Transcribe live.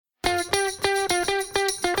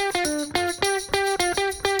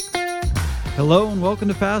Hello and welcome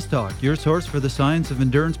to Fast Talk, your source for the science of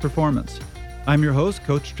endurance performance. I'm your host,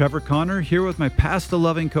 Coach Trevor Connor, here with my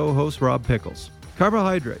pasta-loving co-host, Rob Pickles.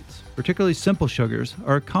 Carbohydrates, particularly simple sugars,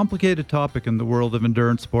 are a complicated topic in the world of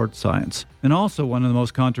endurance sports science, and also one of the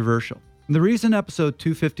most controversial. In the recent episode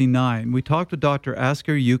 259, we talked with Dr.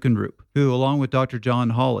 Asker Eukenrup, who, along with Dr.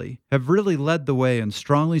 John Hawley, have really led the way in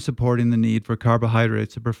strongly supporting the need for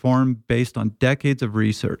carbohydrates to perform based on decades of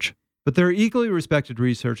research. But there are equally respected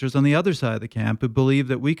researchers on the other side of the camp who believe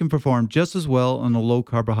that we can perform just as well on a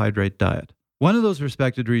low-carbohydrate diet. One of those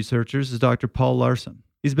respected researchers is Dr. Paul Laursen.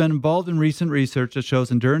 He's been involved in recent research that shows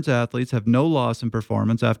endurance athletes have no loss in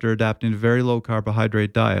performance after adapting to very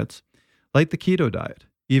low-carbohydrate diets, like the keto diet,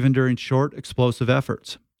 even during short, explosive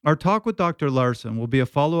efforts. Our talk with Dr. Laursen will be a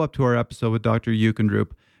follow-up to our episode with Dr.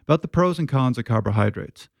 Eukenrup about the pros and cons of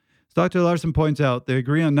carbohydrates. As Dr. Laursen points out, they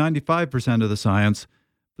agree on 95% of the science,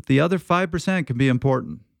 but the other 5% can be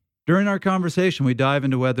important. During our conversation, we dive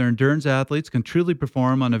into whether endurance athletes can truly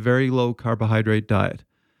perform on a very low carbohydrate diet.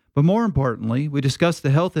 But more importantly, we discuss the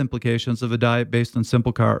health implications of a diet based on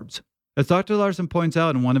simple carbs. As Dr. Laursen points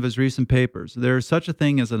out in one of his recent papers, there is such a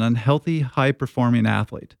thing as an unhealthy, high-performing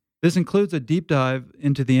athlete. This includes a deep dive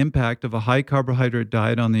into the impact of a high carbohydrate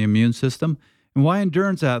diet on the immune system and why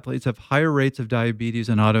endurance athletes have higher rates of diabetes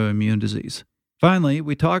and autoimmune disease. Finally,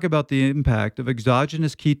 we talk about the impact of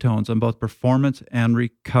exogenous ketones on both performance and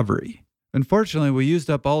recovery. Unfortunately, we used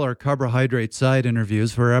up all our carbohydrate side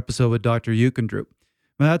interviews for our episode with Dr. Eukenrup.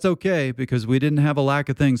 But that's okay, because we didn't have a lack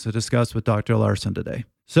of things to discuss with Dr. Laursen today.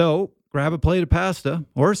 So, grab a plate of pasta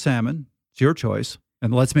or salmon, it's your choice,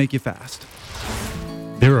 and let's make you fast.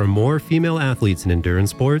 There are more female athletes in endurance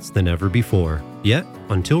sports than ever before. Yet,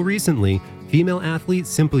 until recently, female athletes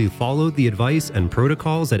simply followed the advice and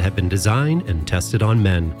protocols that have been designed and tested on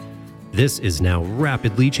men. This is now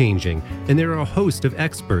rapidly changing, and there are a host of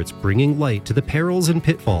experts bringing light to the perils and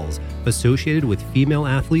pitfalls associated with female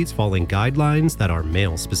athletes following guidelines that are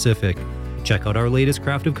male-specific. Check out our latest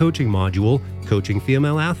Craft of Coaching module, Coaching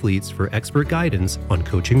Female Athletes, for expert guidance on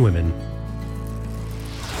coaching women.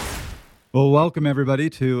 Well, welcome everybody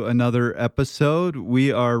to another episode.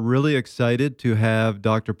 We are really excited to have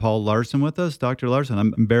Dr. Paul Laursen with us. Dr. Laursen,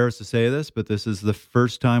 I'm embarrassed to say this, but this is the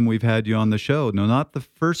first time we've had you on the show. No, not the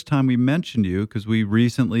first time we mentioned you, because we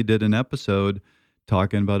recently did an episode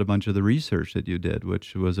talking about a bunch of the research that you did,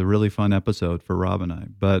 which was a really fun episode for Rob and I.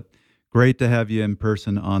 But great to have you in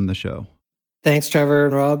person on the show. Thanks, Trevor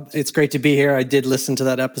and Rob. It's great to be here. I did listen to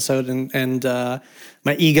that episode, and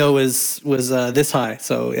my ego was this high.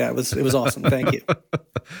 So yeah, it was awesome. Thank you.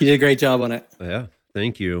 You did a great job on it. Yeah,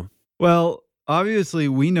 thank you. Well, obviously,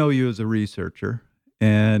 we know you as a researcher,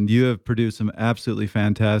 and you have produced some absolutely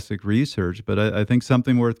fantastic research. But I think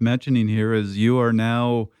something worth mentioning here is you are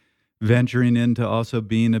now venturing into also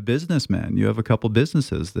being a businessman. You have a couple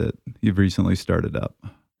businesses that you've recently started up.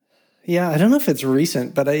 Yeah, I don't know if it's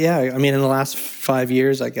recent, but I mean, in the last 5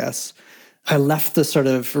 years, I guess, I left the sort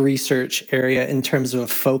of research area in terms of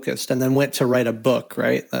focused and then went to write a book,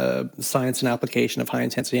 right? Science and Application of High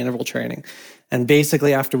Intensity Interval Training. And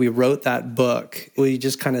basically, after we wrote that book, we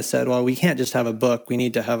just kind of said, well, we can't just have a book, we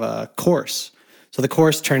need to have a course. So the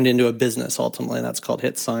course turned into a business ultimately, and that's called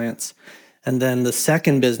Hit Science. And then the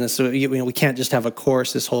second business, so we can't just have a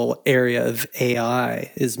course, this whole area of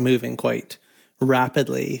AI is moving quite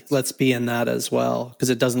rapidly. Let's be in that as well, because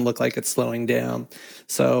it doesn't look like it's slowing down.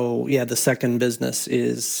 So yeah, the second business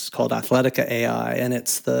is called Athletica AI, and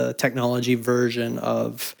it's the technology version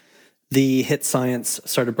of the Hit Science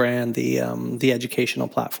sort of brand, the educational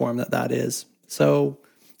platform that is. So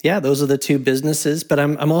yeah, those are the two businesses. But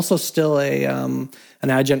I'm also still an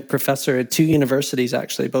adjunct professor at two universities,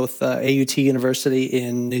 actually, both AUT University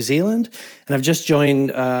in New Zealand, and I've just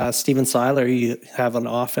joined Stephen Seiler, who you have on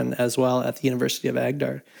often as well, at the University of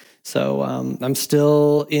Agder. So I'm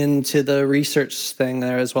still into the research thing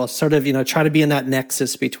there as well, sort of, try to be in that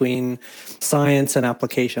nexus between science and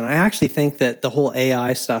application. I actually think that the whole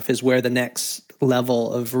AI stuff is where the next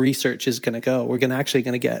level of research is going to go. We're going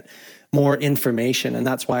to get more information. And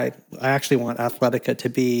that's why I actually want Athletica to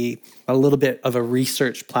be a little bit of a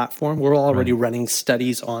research platform. We're already running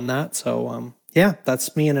studies on that. So yeah,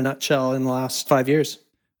 that's me in a nutshell in the last 5 years.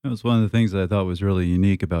 That was one of the things that I thought was really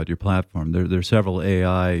unique about your platform. There are several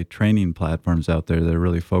AI training platforms out there that are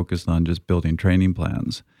really focused on just building training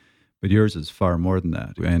plans. But yours is far more than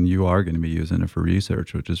that. And you are going to be using it for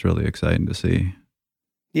research, which is really exciting to see.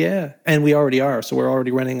 Yeah, and we already are. So we're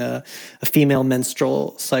already running a female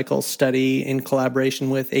menstrual cycle study in collaboration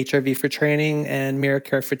with HRV for Training and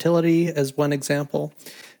Miracare Fertility as one example.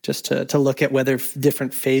 just to look at whether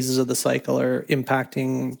different phases of the cycle are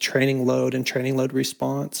impacting training load and training load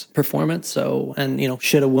response performance. So, and,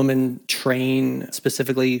 should a woman train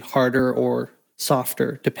specifically harder or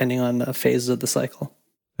softer depending on the phases of the cycle?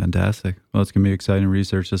 Fantastic. Well, it's going to be exciting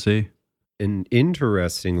research to see. And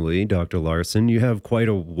interestingly, Dr. Laursen, you have quite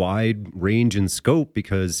a wide range in scope,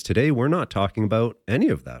 because today we're not talking about any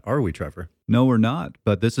of that, are we, Trevor? No, we're not.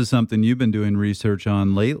 But this is something you've been doing research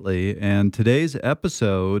on lately. And today's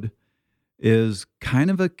episode is kind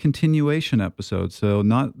of a continuation episode. So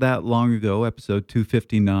not that long ago, episode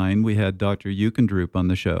 259, we had Dr. Eukendrup on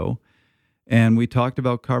the show. And we talked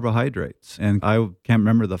about carbohydrates. And I can't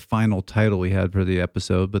remember the final title we had for the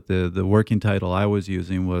episode, but the working title I was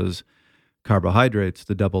using was Carbohydrates,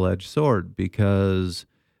 the Double-Edged Sword, because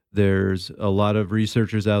there's a lot of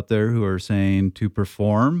researchers out there who are saying to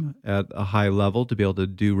perform at a high level, to be able to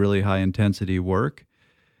do really high intensity work,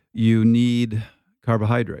 you need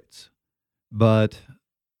carbohydrates. But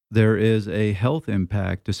there is a health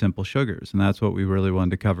impact to simple sugars, and that's what we really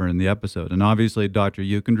wanted to cover in the episode. And obviously, Dr.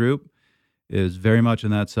 Eukendrup is very much on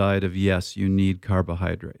that side of, yes, you need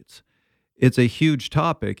carbohydrates. It's a huge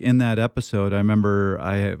topic. In that episode, I remember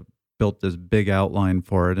I have built this big outline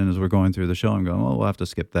for it, and as we're going through the show, I'm going, we'll have to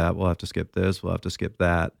skip that, we'll have to skip this, we'll have to skip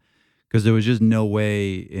that, because there was just no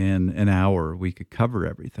way in an hour we could cover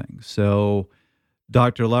everything. So,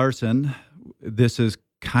 Dr. Laursen, this is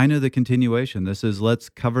kind of the continuation. This is, let's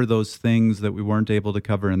cover those things that we weren't able to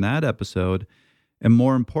cover in that episode, and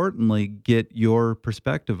more importantly, get your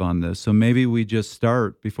perspective on this. So maybe we just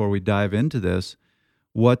start, before we dive into this,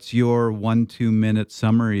 what's your 1-2 minute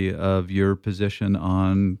summary of your position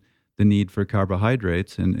on the need for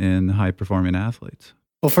carbohydrates in high-performing athletes?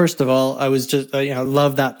 Well, first of all, I was just, I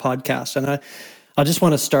love that podcast. And I just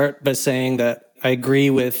want to start by saying that I agree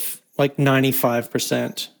with like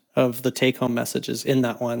 95% of the take-home messages in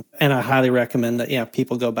that one. And I highly recommend that,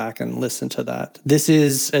 people go back and listen to that. This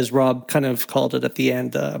is, as Rob kind of called it at the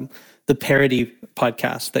end, the parody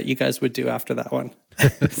podcast that you guys would do after that one.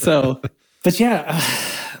 So, but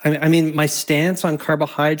I mean, my stance on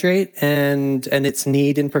carbohydrate and its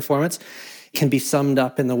need in performance can be summed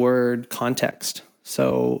up in the word context.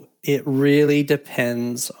 So it really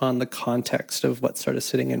depends on the context of what's sort of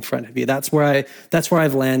sitting in front of you. That's where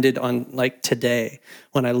I've landed on, like, today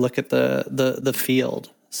when I look at the field.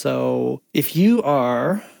 So if you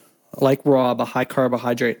are, like Rob, a high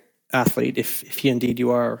carbohydrate athlete, if you indeed you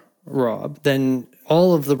are, Rob, then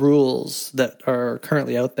all of the rules that are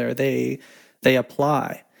currently out there, they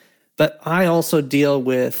apply. But I also deal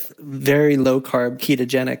with very low-carb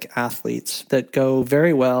ketogenic athletes that go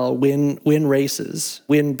very well, win races,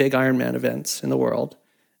 win big Ironman events in the world.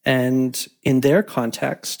 And in their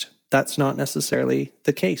context, that's not necessarily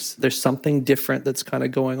the case. There's something different that's kind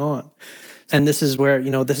of going on. And this is where,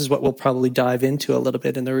 this is what we'll probably dive into a little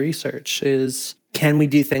bit in the research is, can we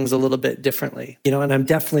do things a little bit differently? And I'm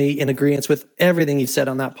definitely in agreement with everything you said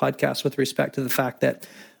on that podcast with respect to the fact that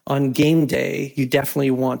on game day, you definitely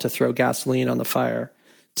want to throw gasoline on the fire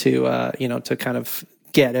to kind of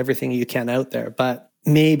get everything you can out there. But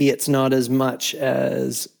maybe it's not as much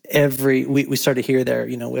as we sort of hear there,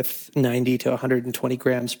 with 90 to 120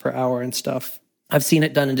 grams per hour and stuff. I've seen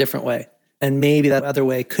it done a different way. And maybe that other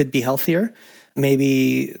way could be healthier.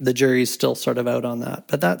 Maybe the jury's still sort of out on that.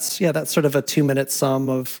 But that's sort of a 2-minute sum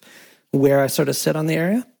of where I sort of sit on the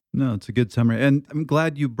area. No, it's a good summary. And I'm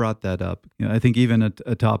glad you brought that up. I think even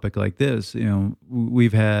a topic like this,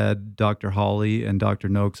 we've had Dr. Hawley and Dr.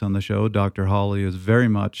 Noakes on the show. Dr. Hawley is very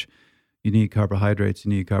much, you need carbohydrates, you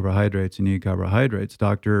need carbohydrates, you need carbohydrates.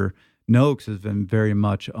 Dr. Noakes has been very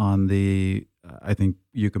much on I think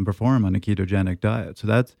you can perform on a ketogenic diet. So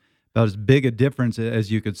that's about as big a difference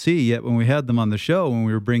as you could see. Yet when we had them on the show, when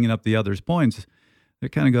we were bringing up the others' points, they're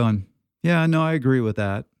kind of going, yeah, no, I agree with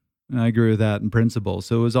that. And I agree with that in principle.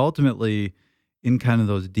 So it was ultimately in kind of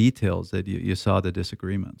those details that you saw the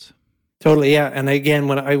disagreements. Totally, yeah. And again,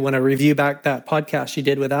 when I review back that podcast you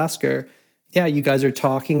did with Asker, you guys are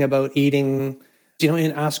talking about eating,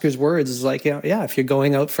 in Asker's words, is like, if you're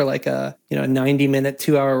going out for like a 90-minute,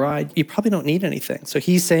 2-hour ride, you probably don't need anything. So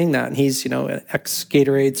he's saying that, and he's an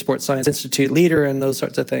ex-Gatorade Sports Science Institute leader and those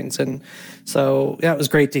sorts of things. And so it was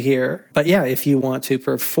great to hear. But if you want to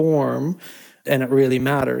perform and it really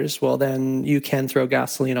matters, well, then you can throw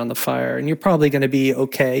gasoline on the fire, and you're probably going to be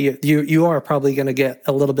okay. You are probably going to get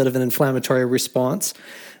a little bit of an inflammatory response,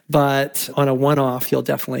 but on a one-off,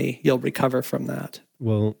 you'll recover from that.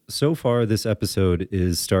 Well, so far this episode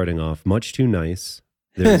is starting off much too nice.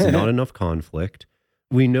 There's not enough conflict.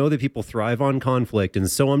 We know that people thrive on conflict, and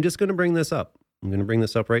so I'm just going to bring this up. I'm going to bring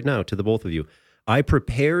this up right now to the both of you. I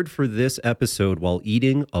prepared for this episode while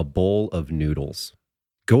eating a bowl of noodles.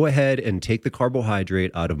 Go ahead and take the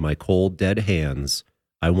carbohydrate out of my cold, dead hands.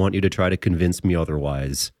 I want you to try to convince me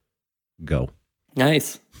otherwise. Go.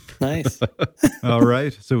 Nice. All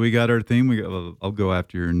right. So we got our theme. I'll go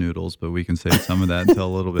after your noodles, but we can save some of that until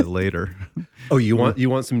a little bit later. Oh, you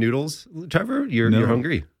want some noodles, Trevor? You're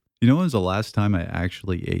hungry. You know when was the last time I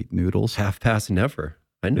actually ate noodles? Half past never.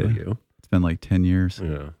 I know you. It's been like 10 years.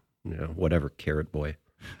 Yeah, whatever, carrot boy.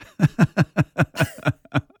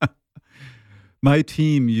 My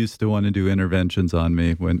team used to want to do interventions on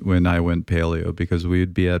me when I went paleo because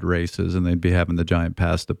we'd be at races and they'd be having the giant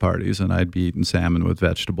pasta parties and I'd be eating salmon with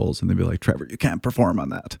vegetables and they'd be like, Trevor, you can't perform on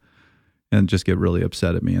that. And just get really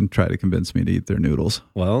upset at me and try to convince me to eat their noodles.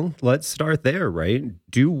 Well, let's start there, right?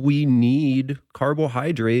 Do we need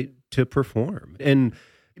carbohydrate to perform? And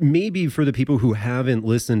maybe for the people who haven't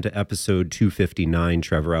listened to episode 259,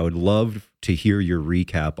 Trevor, I would love to hear your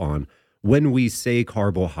recap on when we say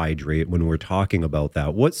carbohydrate, when we're talking about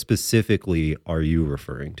that, what specifically are you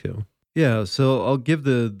referring to? Yeah, so I'll give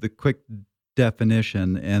the quick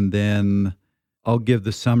definition and then I'll give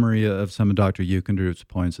the summary of some of Dr. Eukendraup's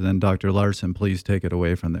points, and then Dr. Laursen, please take it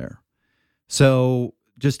away from there. So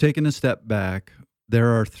just taking a step back, there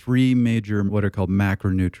are three major what are called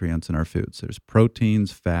macronutrients in our foods. There's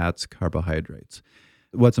proteins, fats, carbohydrates.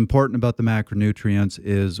 What's important about the macronutrients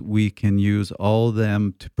is we can use all of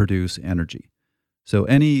them to produce energy. So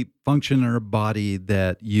any function in our body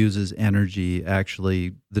that uses energy,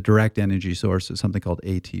 actually the direct energy source is something called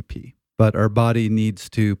ATP. But our body needs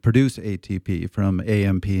to produce ATP from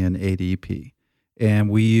AMP and ADP. And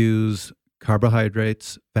we use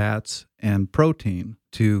carbohydrates, fats, and protein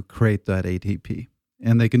to create that ATP.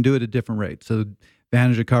 And they can do it at different rates. So the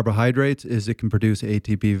advantage of carbohydrates is it can produce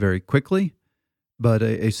ATP very quickly, but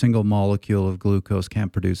a single molecule of glucose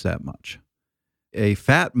can't produce that much. A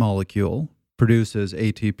fat molecule produces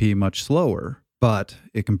ATP much slower, but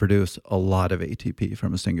it can produce a lot of ATP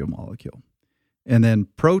from a single molecule. And then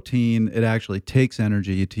protein, it actually takes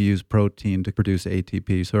energy to use protein to produce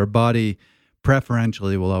ATP. So our body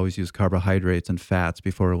preferentially will always use carbohydrates and fats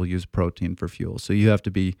before it will use protein for fuel. So you have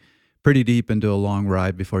to be pretty deep into a long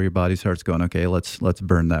ride before your body starts going, okay, let's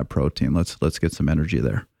burn that protein. Let's get some energy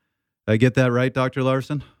there. I get that right, Dr.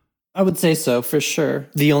 Laursen? I would say so, for sure.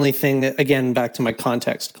 The only thing that, again, back to my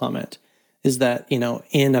context comment, is that,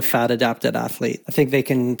 in a fat-adapted athlete, I think they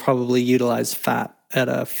can probably utilize fat at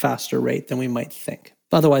a faster rate than we might think.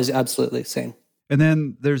 Otherwise, absolutely same. And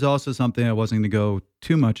then there's also something I wasn't going to go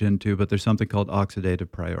too much into, but there's something called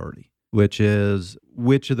oxidative priority, which is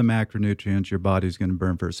which of the macronutrients your body's going to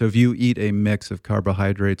burn first. So if you eat a mix of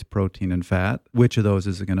carbohydrates, protein, and fat, which of those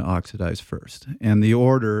is it going to oxidize first? And the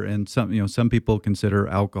order, and some people consider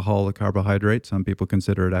alcohol a carbohydrate. Some people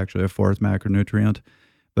consider it actually a fourth macronutrient.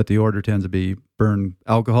 But the order tends to be burn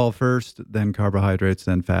alcohol first, then carbohydrates,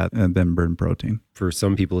 then fat, and then burn protein. For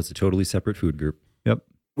some people, it's a totally separate food group. Yep.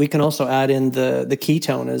 We can also add in the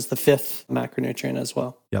ketone as the fifth macronutrient as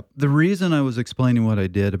well. Yep. The reason I was explaining what I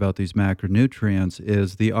did about these macronutrients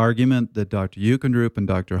is the argument that Dr. Eukendrup and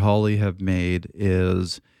Dr. Hawley have made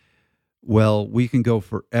is, well, we can go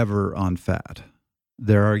forever on fat.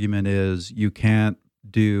 Their argument is you can't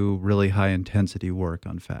do really high intensity work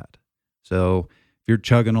on fat. So if you're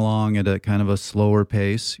chugging along at a kind of a slower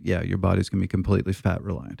pace, yeah, your body's going to be completely fat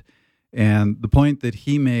reliant. And the point that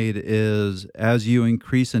he made is as you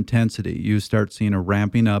increase intensity, you start seeing a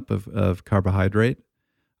ramping up of carbohydrate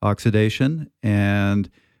oxidation, and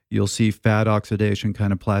you'll see fat oxidation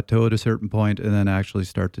kind of plateau at a certain point and then actually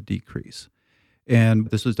start to decrease.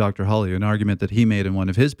 And this was Dr. Hawley. An argument that he made in one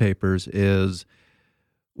of his papers is,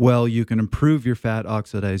 well, you can improve your fat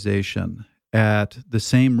oxidation at the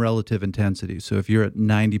same relative intensity. So if you're at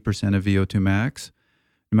 90% of VO2 max,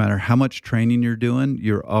 no matter how much training you're doing,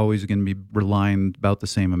 you're always going to be relying about the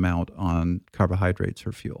same amount on carbohydrates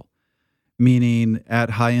for fuel. Meaning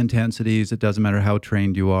at high intensities, it doesn't matter how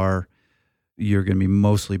trained you are, you're going to be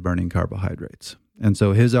mostly burning carbohydrates. And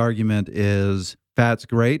so his argument is fat's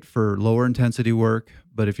great for lower intensity work,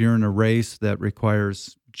 but if you're in a race that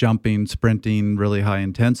requires jumping, sprinting, really high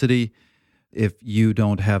intensity, if you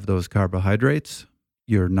don't have those carbohydrates,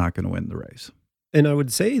 you're not going to win the race. And I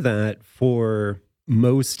would say that for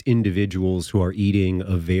most individuals who are eating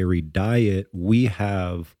a varied diet, we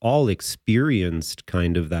have all experienced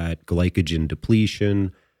kind of that glycogen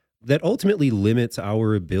depletion that ultimately limits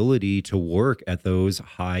our ability to work at those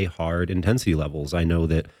high, hard intensity levels. I know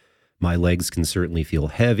that my legs can certainly feel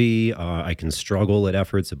heavy. I can struggle at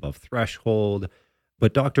efforts above threshold.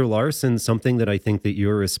 But Dr. Laursen, something that I think that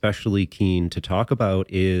you're especially keen to talk about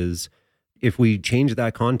is if we change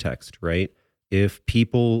that context, right? if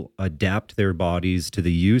people adapt their bodies to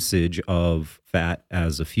the usage of fat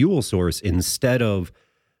as a fuel source instead of,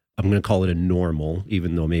 I'm going to call it a normal,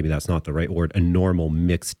 even though maybe that's not the right word, a normal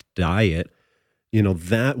mixed diet,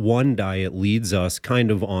 that one diet leads us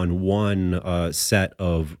kind of on one set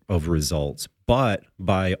of results. But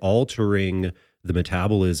by altering the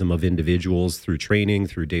metabolism of individuals through training,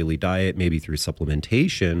 through daily diet, maybe through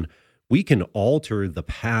supplementation, we can alter the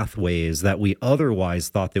pathways that we otherwise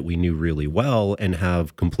thought that we knew really well and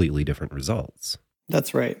have completely different results.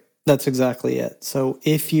 That's right. That's exactly it. So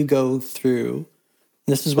if you go through,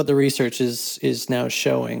 this is what the research is now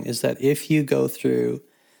showing, is that if you go through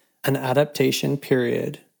an adaptation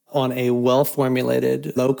period on a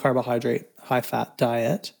well-formulated, low-carbohydrate, high-fat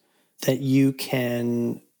diet, that you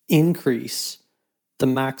can increase the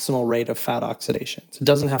maximal rate of fat oxidation. So it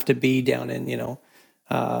doesn't have to be down in,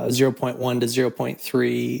 0.1 to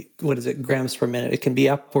 0.3, grams per minute. It can be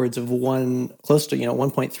upwards of close to,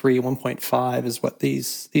 1.3, 1.5 is what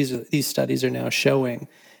these studies are now showing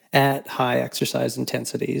at higher exercise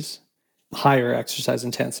intensities.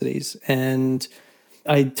 And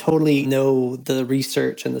I totally know the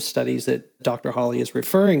research and the studies that Dr. Hawley is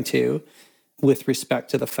referring to with respect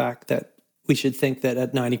to the fact that we should think that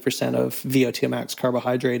at 90% of VO2 max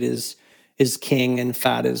carbohydrate is king and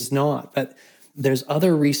fat is not. But there's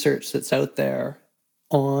other research that's out there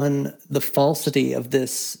on the falsity of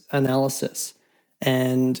this analysis.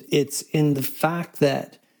 And it's in the fact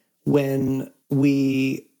that when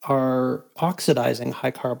we are oxidizing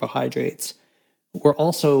high carbohydrates, we're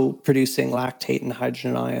also producing lactate and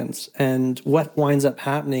hydrogen ions. And what winds up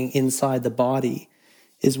happening inside the body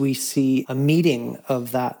is we see a meeting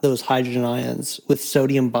of those hydrogen ions with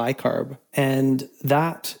sodium bicarb. And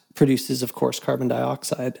that produces, of course, carbon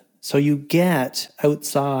dioxide. So you get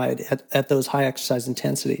outside at those high exercise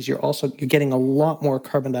intensities, you're getting a lot more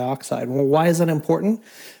carbon dioxide. Well, why is that important?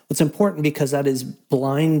 It's important because that is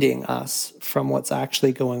blinding us from what's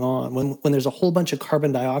actually going on. When there's a whole bunch of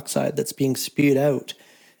carbon dioxide that's being spewed out,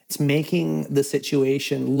 it's making the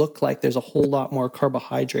situation look like there's a whole lot more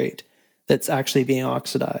carbohydrate that's actually being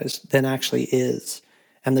oxidized than actually is.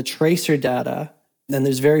 And the tracer data, and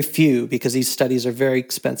there's very few because these studies are very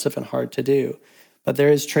expensive and hard to do, but there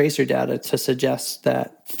is tracer data to suggest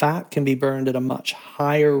that fat can be burned at a much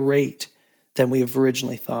higher rate than we've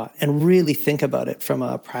originally thought. And really think about it from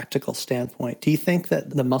a practical standpoint. Do you think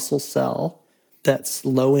that the muscle cell that's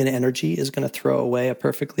low in energy is going to throw away a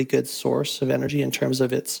perfectly good source of energy in terms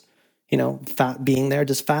of its, fat being there?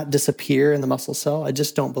 Does fat disappear in the muscle cell? I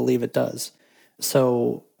just don't believe it does.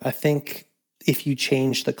 So I think if you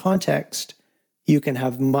change the context, you can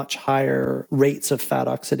have much higher rates of fat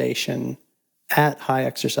oxidation at high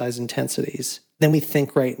exercise intensities than we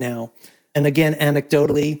think right now. And again,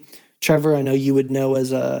 anecdotally, Trevor, I know you would know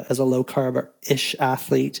as a low carb-ish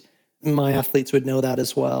athlete. My athletes would know that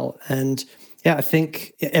as well. And yeah, I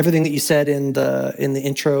think everything that you said in the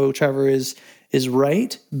intro, Trevor, is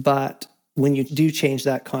right. But when you do change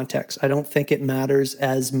that context, I don't think it matters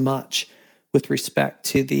as much with respect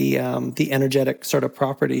to the energetic sort of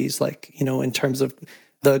properties, like, in terms of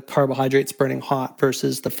the carbohydrates burning hot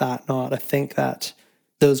versus the fat not. I think that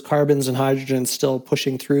those carbons and hydrogens still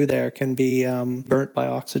pushing through there can be burnt by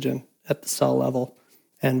oxygen at the cell level.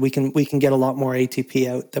 And we can get a lot more ATP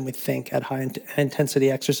out than we think at high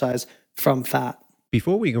intensity exercise from fat.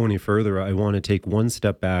 Before we go any further, I want to take one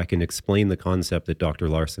step back and explain the concept that Dr.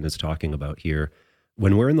 Laursen is talking about here.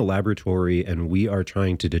 When we're in the laboratory and we are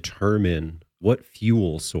trying to determine what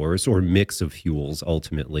fuel source or mix of fuels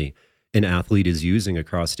ultimately an athlete is using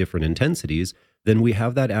across different intensities, then we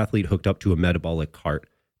have that athlete hooked up to a metabolic cart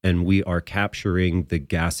and we are capturing the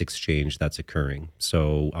gas exchange that's occurring.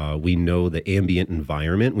 So we know the ambient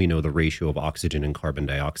environment, we know the ratio of oxygen and carbon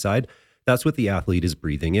dioxide. That's what the athlete is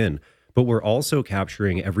breathing in. But we're also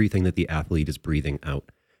capturing everything that the athlete is breathing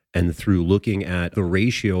out. And through looking at the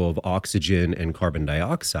ratio of oxygen and carbon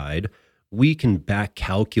dioxide, we can back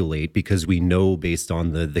calculate, because we know based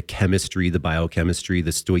on the chemistry, the biochemistry,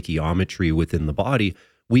 the stoichiometry within the body,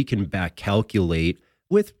 we can back calculate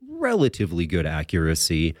with relatively good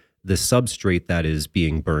accuracy the substrate that is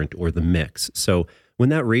being burnt or the mix. So when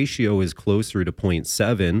that ratio is closer to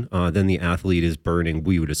 0.7, then the athlete is burning,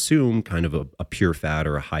 we would assume, kind of a pure fat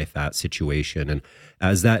or a high fat situation. And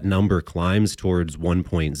as that number climbs towards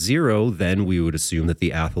 1.0, then we would assume that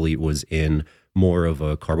the athlete was in more of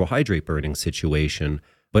a carbohydrate burning situation.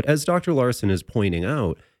 But as Dr. Laursen is pointing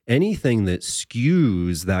out, anything that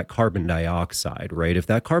skews that carbon dioxide, right? If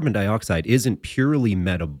that carbon dioxide isn't purely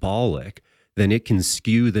metabolic, then it can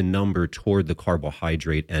skew the number toward the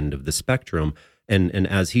carbohydrate end of the spectrum. And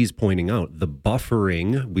as he's pointing out, the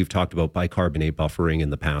buffering, we've talked about bicarbonate buffering in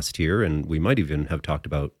the past here, and we might even have talked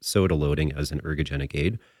about soda loading as an ergogenic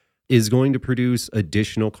aid, is going to produce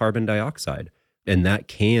additional carbon dioxide. And that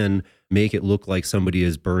can make it look like somebody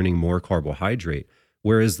is burning more carbohydrate.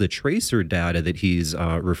 Whereas the tracer data that he's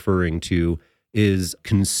referring to is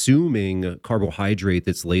consuming carbohydrate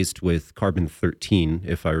that's laced with carbon-13,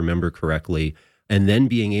 if I remember correctly, and then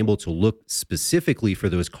being able to look specifically for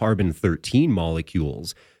those carbon-13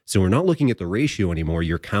 molecules. So we're not looking at the ratio anymore.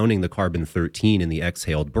 You're counting the carbon-13 in the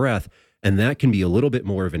exhaled breath, and that can be a little bit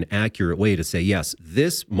more of an accurate way to say, yes,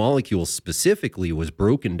 this molecule specifically was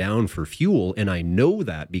broken down for fuel, and I know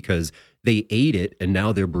that because they ate it and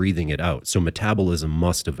now they're breathing it out. So metabolism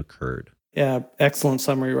must have occurred. Yeah, excellent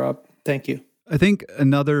summary, Rob. Thank you. I think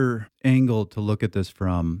another angle to look at this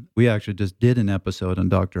from, we actually just did an episode on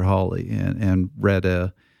Dr. Hawley and read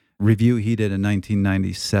a review he did in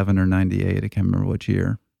 1997 or 98, I can't remember which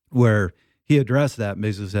year, where he addressed that and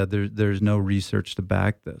basically said there's no research to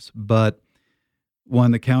back this. But one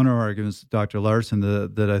of the counter arguments, Dr. Laursen,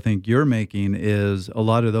 that I think you're making is a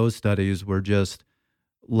lot of those studies were just,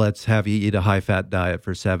 let's have you eat a high-fat diet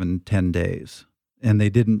for 7-10 days. And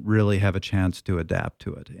they didn't really have a chance to adapt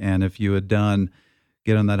to it. And if you had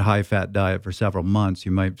get on that high-fat diet for several months,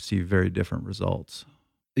 you might see very different results.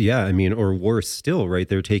 Yeah, I mean, or worse still, right?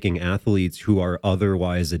 They're taking athletes who are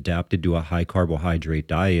otherwise adapted to a high carbohydrate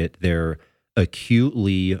diet. They're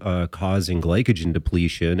acutely causing glycogen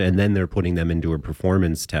depletion, and then they're putting them into a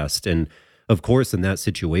performance test. And of course, in that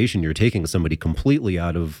situation, you're taking somebody completely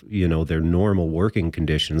out of, their normal working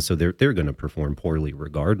conditions. So they're going to perform poorly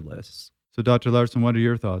regardless. So Dr. Laursen, what are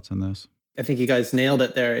your thoughts on this? I think you guys nailed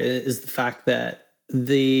it there, is the fact that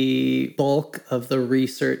the bulk of the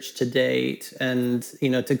research to date, and,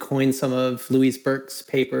 to coin some of Louise Burke's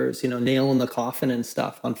papers, nail in the coffin and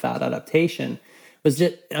stuff on fat adaptation, was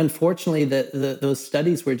just, unfortunately, those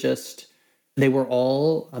studies were just, they were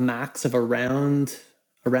all a max of around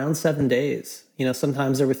 7 days.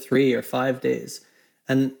 Sometimes there were 3 or 5 days.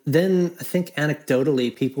 And then I think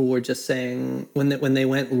anecdotally, people were just saying when they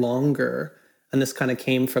went longer, and this kind of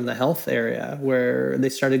came from the health area, where they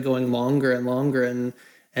started going longer and longer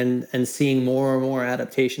and seeing more and more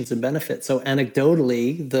adaptations and benefits. So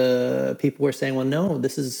anecdotally, the people were saying, well, no,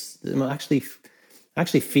 I'm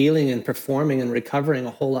actually feeling and performing and recovering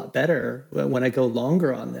a whole lot better when I go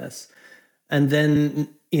longer on this. And then,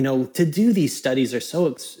 to do these studies are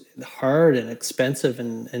so hard and expensive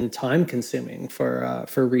and time consuming for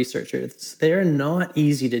researchers. They're not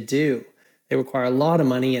easy to do. They require a lot of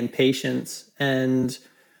money and patience. And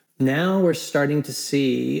now we're starting to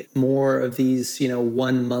see more of these,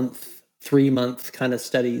 1 month, 3 month kind of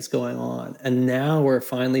studies going on. And now we're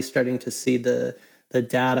finally starting to see the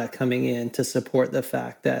data coming in to support the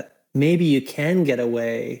fact that maybe you can get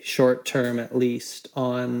away short term, at least,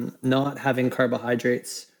 on not having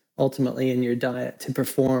carbohydrates ultimately in your diet to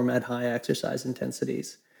perform at high exercise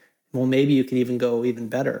intensities. Well, maybe you can even go even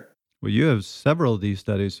better. Well, you have several of these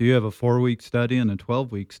studies. So you have a 4-week study and a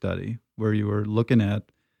 12-week study where you were looking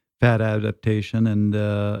at fat adaptation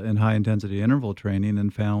and high intensity interval training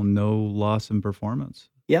and found no loss in performance.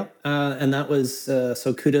 Yep, and that was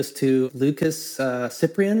so kudos to Lucas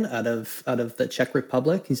Cyprian out of the Czech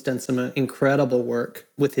Republic. He's done some incredible work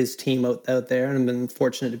with his team out there, and I've been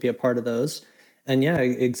fortunate to be a part of those. And yeah,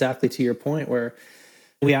 exactly to your point, where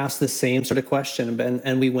we asked the same sort of question,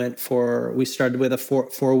 and we started with a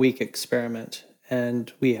 4-week experiment,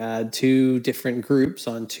 and we had 2 different groups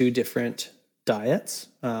on 2 different diets,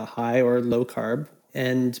 high or low carb,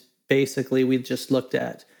 and basically we just looked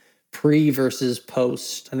at pre versus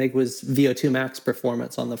post. I think it was VO2 max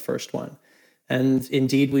performance on the first one. And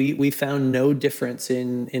indeed, we found no difference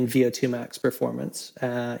in VO2 max performance.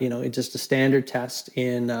 It's just a standard test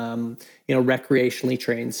in recreationally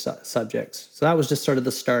trained subjects. So that was just sort of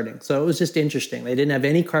the starting. So it was just interesting. They didn't have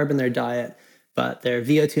any carb in their diet, but their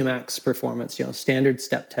VO2 max performance, standard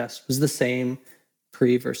step test, was the same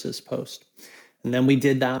pre versus post. And then we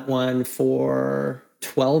did that one for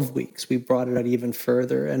 12 weeks. We brought it out even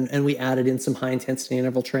further, and we added in some high intensity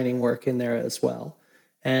interval training work in there as well.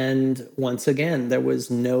 And once again, there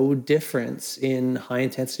was no difference in high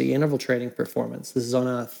intensity interval training performance. This is on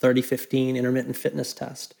a 30-15 intermittent fitness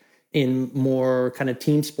test in more kind of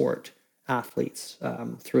team sport athletes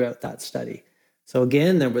throughout that study. So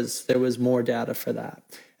again, there was more data for that.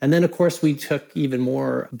 And then, of course, we took even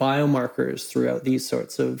more biomarkers throughout these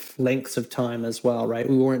sorts of lengths of time as well, right?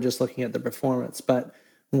 We weren't just looking at the performance, but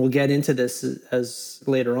we'll get into this as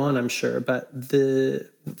later on, I'm sure. But the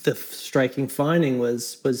striking finding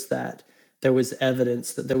was that there was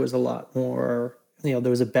evidence that there was a lot more there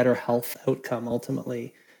was a better health outcome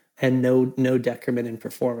ultimately, and no decrement in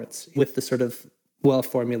performance with the sort of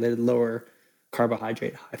well-formulated lower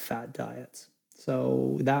carbohydrate, high fat diets.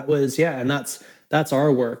 So that was, and that's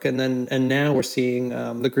our work. And now we're seeing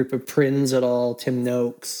the group of Prins et al., Tim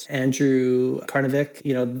Noakes, Andrew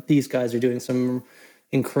Karnovic. These guys are doing some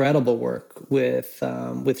incredible work with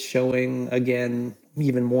showing, again,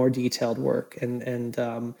 even more detailed work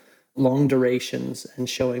and long durations, and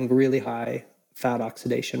showing really high fat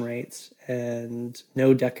oxidation rates and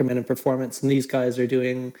no decrement in performance. And these guys are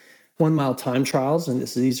doing 1 mile time trials, and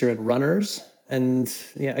these are in runners. And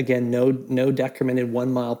again, no decrement in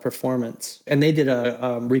 1 mile performance. And they did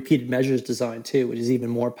a repeated measures design too, which is even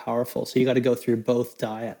more powerful. So you got to go through both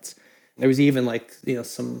diets. There was even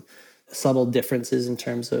some subtle differences in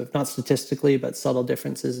terms of, not statistically, but subtle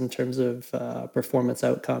differences in terms of performance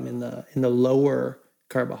outcome in the lower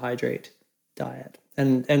carbohydrate diet,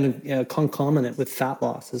 and concomitant with fat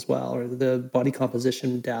loss as well, or the body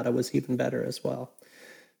composition data was even better as well.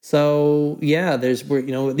 So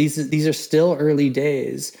these are still early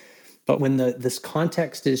days, but when this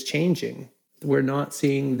context is changing, we're not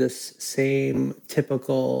seeing this same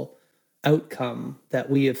typical outcome that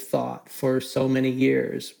we have thought for so many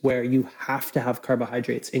years, where you have to have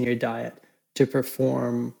carbohydrates in your diet to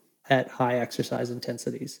perform at high exercise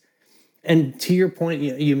intensities. And to your point,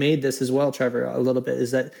 you made this as well, Trevor, a little bit,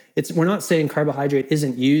 is that we're not saying carbohydrate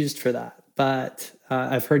isn't used for that, but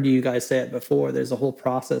I've heard you guys say it before, there's a whole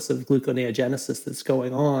process of gluconeogenesis that's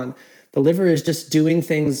going on. The liver is just doing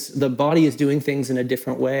things, the body is doing things in a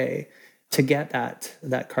different way to get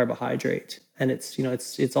that carbohydrate. And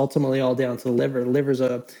it's ultimately all down to the liver. The liver's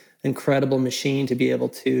an incredible machine to be able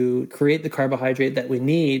to create the carbohydrate that we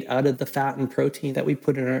need out of the fat and protein that we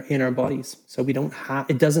put in our bodies. So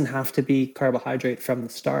it doesn't have to be carbohydrate from the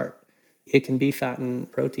start. It can be fat and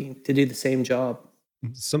protein to do the same job.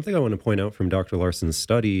 Something I want to point out from Dr. Laursen's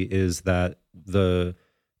study is that the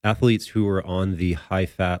athletes who were on the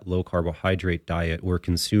high-fat, low-carbohydrate diet were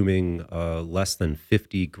consuming less than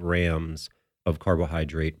 50 grams of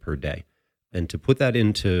carbohydrate per day. And to put that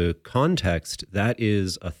into context, that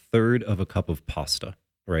is a third of a cup of pasta,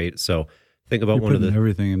 right? So think about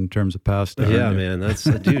everything in terms of pasta. Yeah, man, that's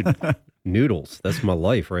dude, noodles. That's my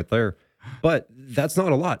life right there. But that's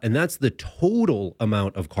not a lot, and that's the total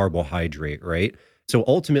amount of carbohydrate, right? So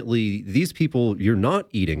ultimately, these people, you're not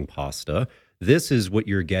eating pasta. This is what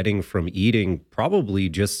you're getting from eating probably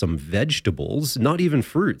just some vegetables, not even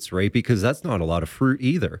fruits, right? Because that's not a lot of fruit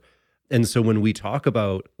either. And so when we talk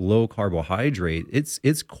about low carbohydrate,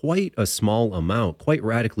 it's quite a small amount, quite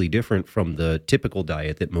radically different from the typical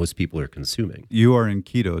diet that most people are consuming. You are in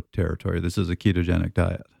keto territory. This is a ketogenic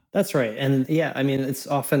diet. That's right. And it's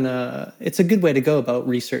often it's a good way to go about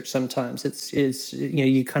research sometimes.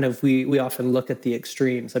 We often look at the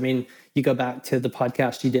extremes. I mean, you go back to the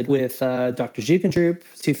podcast you did with Dr. Zuckendrup,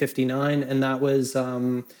 259, and that was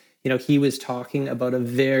he was talking about a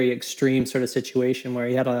very extreme sort of situation where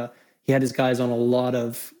he had his guys on a lot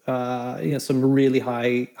of some really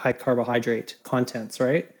high carbohydrate contents,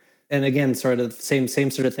 right? And again, sort of same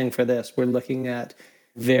sort of thing for this. We're looking at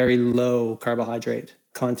very low carbohydrate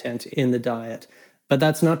content in the diet. But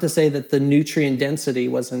that's not to say that the nutrient density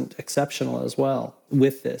wasn't exceptional as well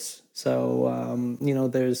with this. So,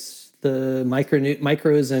 there's the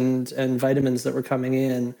micros and vitamins that were coming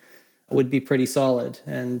in would be pretty solid.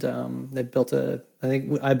 And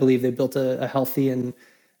I believe they built a healthy and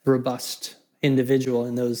robust individual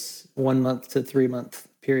in those 1 month to 3 month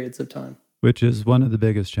periods of time. Which is one of the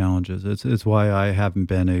biggest challenges. It's why I haven't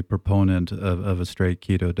been a proponent of a straight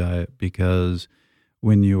keto diet, because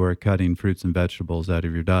when you are cutting fruits and vegetables out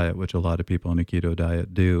of your diet, which a lot of people in a keto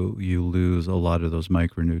diet do, you lose a lot of those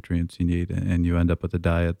micronutrients you need, and you end up with a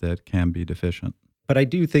diet that can be deficient. But I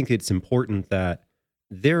do think it's important that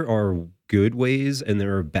there are good ways and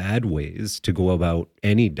there are bad ways to go about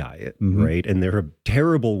any diet, right? And there are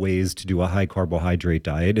terrible ways to do a high carbohydrate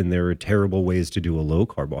diet, and there are terrible ways to do a low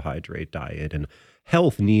carbohydrate diet. And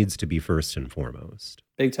health needs to be first and foremost.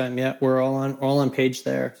 Big time, yeah. We're all on page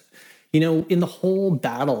there. In the whole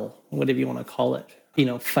battle, whatever you want to call it,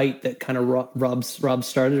 fight that kind of Rob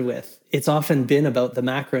started with, it's often been about the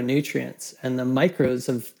macronutrients, and the micros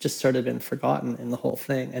have just sort of been forgotten in the whole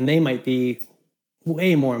thing. And they might be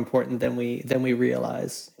way more important than we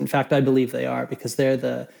realize. In fact, I believe they are, because they're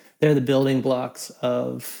the building blocks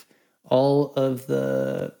of all of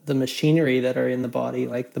the machinery that are in the body,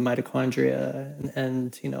 like the mitochondria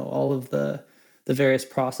and all of the various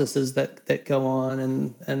processes that go on,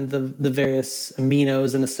 and the various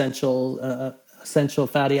aminos and essential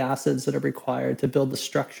fatty acids that are required to build the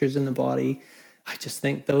structures in the body. I just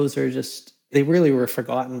think those are just They really were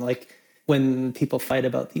forgotten, like when people fight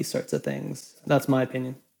about these sorts of things. That's my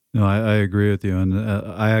opinion. No, I agree with you. And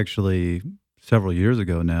I actually, several years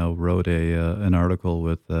ago now, wrote an article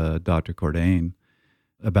with Dr. Cordain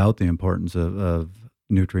about the importance of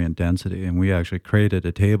nutrient density. And we actually created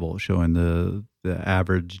a table showing the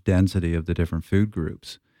average density of the different food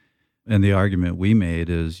groups. And the argument we made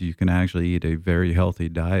is you can actually eat a very healthy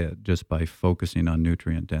diet just by focusing on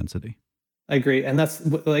nutrient density. I agree. And that's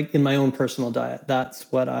like in my own personal diet.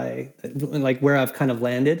 That's what I like, where I've kind of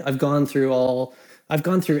landed. I've gone through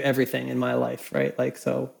everything in my life, right? Like,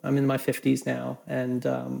 so I'm in my 50s now, and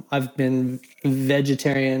I've been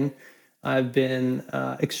vegetarian. I've been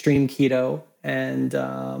extreme keto, and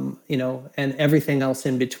and everything else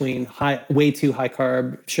in between. Way too high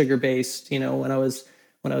carb, sugar based. When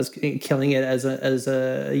I was killing it as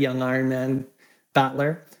a young Ironman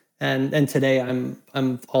battler, and today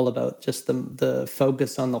I'm all about just the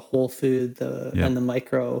focus on the whole food, and the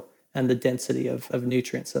micro and the density of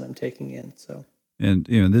nutrients that I'm taking in. So. And,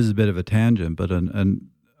 this is a bit of a tangent, but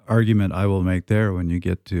an argument I will make there when you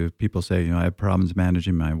get to people say, I have problems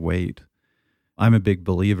managing my weight. I'm a big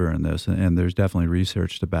believer in this, and there's definitely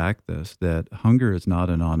research to back this, that hunger is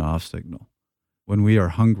not an on-off signal. When we are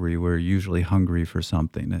hungry, we're usually hungry for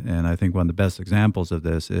something. And I think one of the best examples of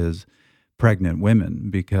this is pregnant women,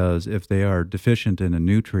 because if they are deficient in a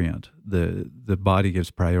nutrient, the body gives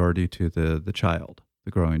priority to the child,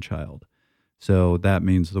 the growing child. So that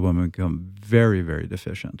means the woman become very, very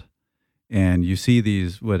deficient. And you see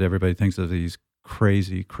these, what everybody thinks of, these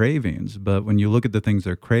crazy cravings. But when you look at the things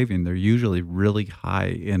they're craving, they're usually really high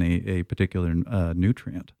in a particular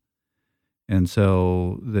nutrient. And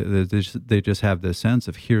so they just have this sense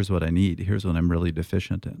of, here's what I need, here's what I'm really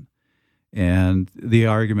deficient in. And the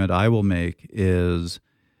argument I will make is,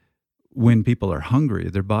 when people are hungry,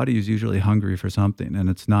 their body is usually hungry for something, and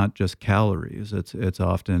it's not just calories. It's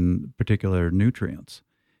often particular nutrients.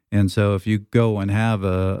 And so if you go and have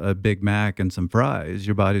a Big Mac and some fries,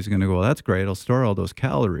 your body's going to go, well, that's great, I'll store all those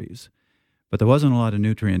calories. But there wasn't a lot of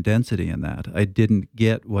nutrient density in that. I didn't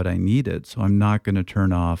get what I needed, so I'm not going to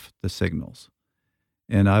turn off the signals.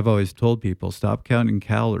 And I've always told people, stop counting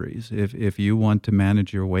calories. If you want to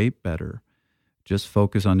manage your weight better, just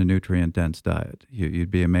focus on a nutrient-dense diet.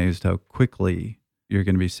 You'd be amazed how quickly you're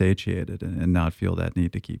going to be satiated and not feel that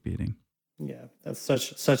need to keep eating. Yeah, that's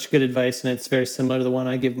such good advice, and it's very similar to the one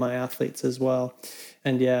I give my athletes as well.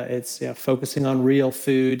 And it's focusing on real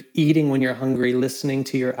food, eating when you're hungry, listening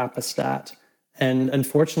to your appestat. And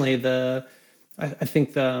unfortunately, I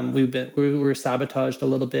think we were sabotaged a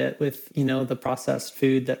little bit with the processed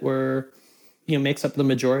food that makes up the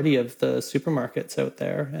majority of the supermarkets out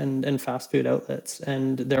there and fast food outlets.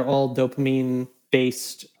 And they're all dopamine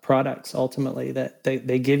based products ultimately, that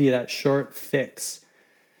they give you that short fix,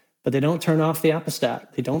 but they don't turn off the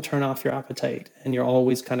appestat. They don't turn off your appetite, and you're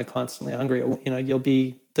always kind of constantly hungry.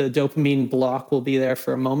 The dopamine block will be there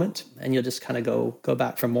for a moment, and you'll just kind of go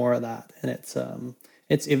back for more of that. And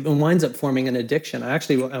it winds up forming an addiction.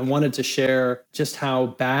 I wanted to share just how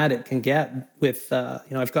bad it can get with,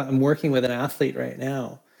 I'm working with an athlete right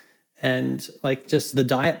now, and like just the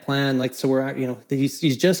diet plan, like, so we're,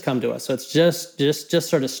 he's just come to us. So it's just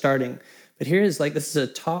sort of starting. But here's this is a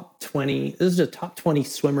top 20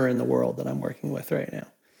 swimmer in the world that I'm working with right now.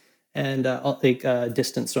 And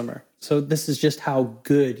distance swimmer. So this is just how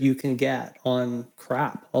good you can get on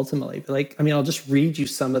crap ultimately. But I'll just read you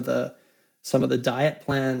some of the diet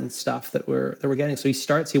plan stuff that we're getting. So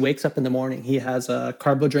he wakes up in the morning, he has a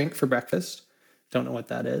carbo drink for breakfast. Don't know what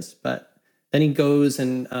that is, but then he goes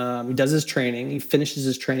and he does his training. He finishes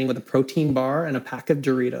his training with a protein bar and a pack of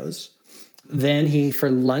Doritos. Then for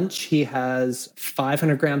lunch, he has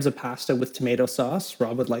 500 grams of pasta with tomato sauce.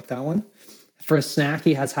 Rob would like that one. For a snack,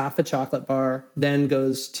 he has half a chocolate bar, then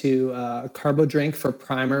goes to a carbo drink for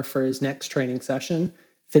primer for his next training session,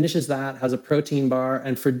 finishes that, has a protein bar,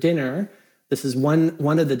 and for dinner, this is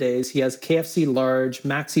one of the days, he has KFC large,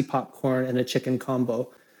 maxi popcorn, and a chicken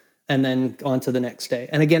combo, and then on to the next day.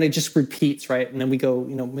 And again, it just repeats, right? And then we go,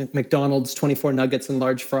 McDonald's 24 nuggets and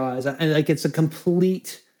large fries. And it's a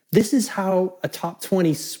complete, this is how a top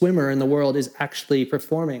 20 swimmer in the world is actually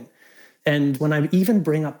performing. And when I even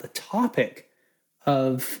bring up the topic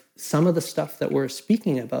of some of the stuff that we're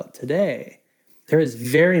speaking about today, there is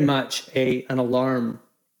very much an alarm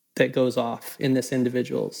that goes off in this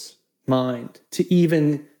individual's mind to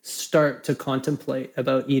even start to contemplate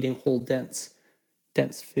about eating whole dense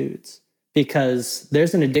foods, because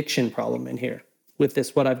there's an addiction problem in here with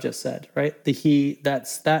this, what I've just said, right? He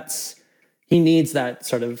needs that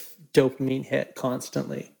sort of dopamine hit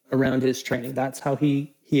constantly around his training. That's how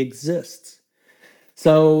he exists.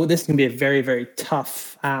 So this can be a very, very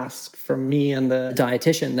tough ask for me and the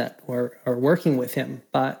dietitian that are working with him.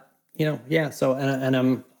 But, yeah. So,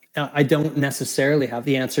 I don't necessarily have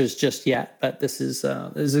the answers just yet, but this is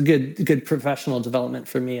a good professional development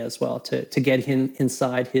for me as well to get him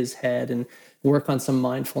inside his head and work on some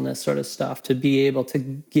mindfulness sort of stuff to be able to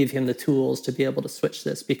give him the tools to be able to switch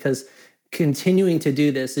this, because continuing to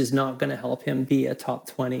do this is not going to help him be a top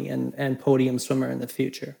 20 and podium swimmer in the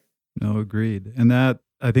future. No, agreed. And that,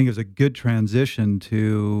 I think, is a good transition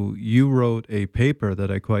to, you wrote a paper that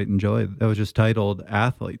I quite enjoyed that was just titled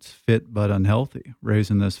Athletes Fit But Unhealthy,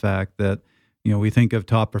 raising this fact that, we think of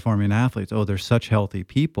top performing athletes, oh, they're such healthy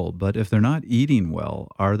people, but if they're not eating well,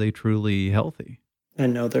 are they truly healthy?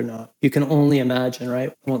 And no, they're not. You can only imagine, right?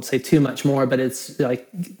 I won't say too much more, but it's like,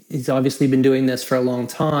 he's obviously been doing this for a long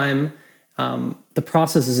time. The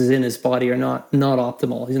processes in his body are not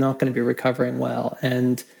optimal. He's not going to be recovering well.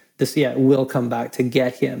 And this, will come back to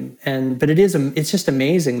get him. But it's just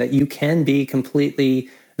amazing that you can be completely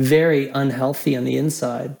very unhealthy on the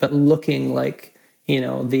inside, but looking like,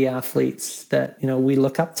 the athletes that, we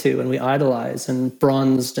look up to and we idolize, and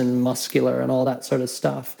bronzed and muscular and all that sort of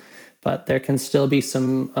stuff. But there can still be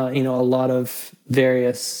some, a lot of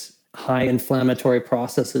various high inflammatory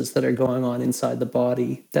processes that are going on inside the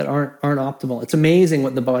body that aren't optimal. It's amazing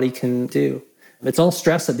what the body can do. It's all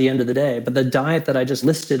stress at the end of the day, but the diet that I just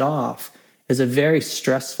listed off is a very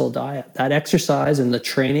stressful diet. That exercise and the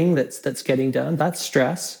training that's getting done, that's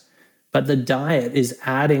stress, but the diet is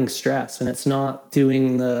adding stress, and it's not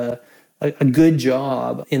doing a good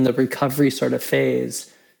job in the recovery sort of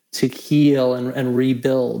phase to heal and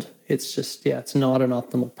rebuild. It's just, it's not an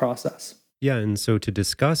optimal process. Yeah, and so to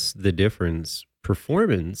discuss the difference,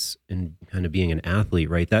 performance and kind of being an athlete,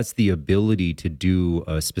 right? That's the ability to do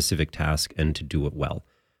a specific task and to do it well,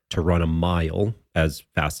 to run a mile as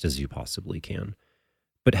fast as you possibly can.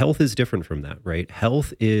 But health is different from that, right?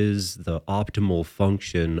 Health is the optimal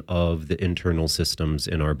function of the internal systems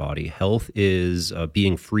in our body. Health is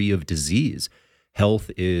being free of disease. Health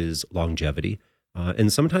is longevity.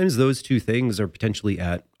 And sometimes those two things are potentially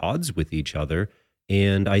at odds with each other.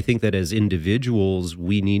 And I think that as individuals,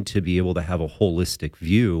 we need to be able to have a holistic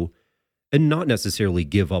view and not necessarily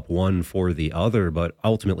give up one for the other, but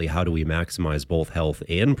ultimately, how do we maximize both health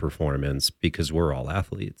and performance, because we're all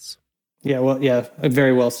athletes? Yeah, well, yeah,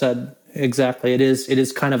 very well said. Exactly. It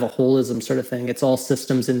is kind of a holism sort of thing. It's all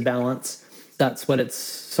systems in balance. That's what it's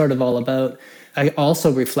sort of all about. I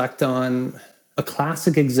also reflect on a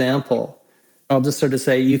classic example. I'll just sort of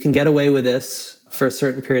say, you can get away with this for a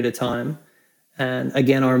certain period of time. And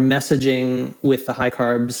again, our messaging with the high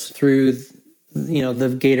carbs through,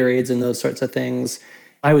 the Gatorades and those sorts of things.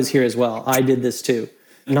 I was here as well. I did this too.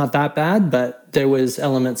 Not that bad, but there was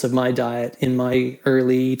elements of my diet in my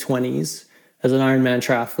early 20s as an Ironman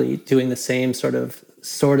triathlete doing the same sort of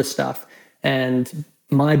stuff. And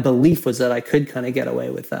my belief was that I could kind of get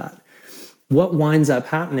away with that. What winds up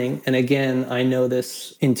happening, and again, I know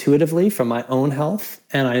this intuitively from my own health,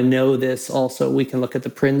 and I know this also, we can look at the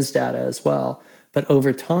PRINS data as well, but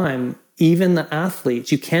over time, even the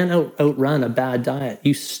athletes, you can't outrun a bad diet.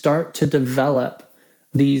 You start to develop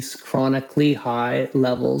these chronically high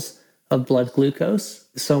levels of blood glucose,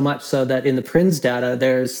 so much so that in the PRINS data,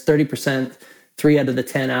 there's 30%, 3 out of the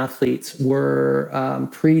 10 athletes were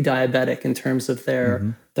pre-diabetic in terms of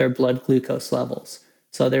their blood glucose levels.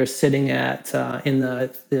 So they're sitting at in I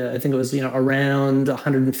think it was around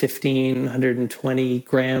 115, 120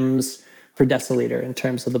 grams per deciliter in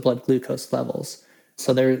terms of the blood glucose levels.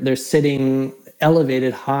 So they're sitting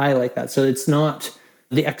elevated high like that. So it's not,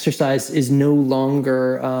 the exercise is no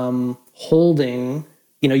longer holding.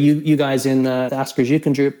 You guys in the Asker's You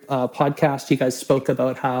Can Droop podcast, you guys spoke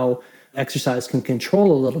about how exercise can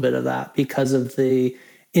control a little bit of that because of the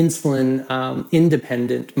insulin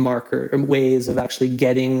independent marker ways of actually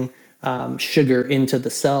getting sugar into the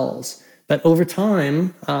cells. But over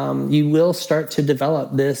time, you will start to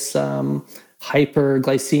develop this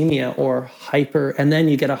hyperglycemia and then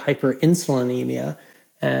you get a hyperinsulinemia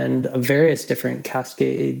and a various different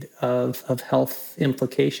cascade of health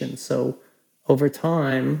implications. So over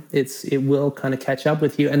time, it will kind of catch up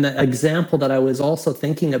with you. And the example that I was also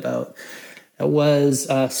thinking about was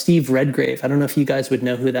Steve Redgrave. I don't know if you guys would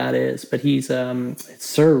know who that is, but he's Sir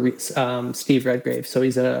Steve Redgrave. So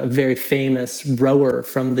he's a very famous rower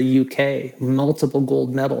from the UK, multiple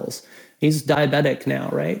gold medals. He's diabetic now,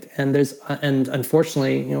 right? And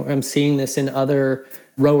unfortunately, I'm seeing this in other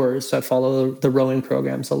rowers. So I follow the rowing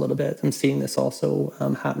programs a little bit. I'm seeing this also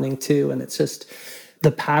happening too. And it's just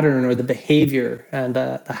the pattern or the behavior and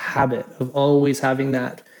the habit of always having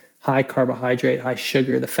that high carbohydrate, high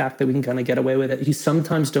sugar, the fact that we can kind of get away with it. You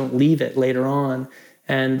sometimes don't leave it later on.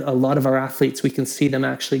 And a lot of our athletes, we can see them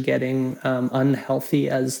actually getting unhealthy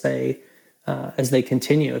as they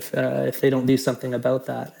continue if they don't do something about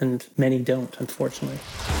that. And many don't, unfortunately.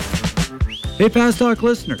 Hey, Fast Talk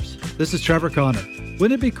listeners, this is Trevor Connor.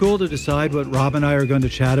 Wouldn't it be cool to decide what Rob and I are going to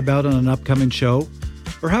chat about on an upcoming show?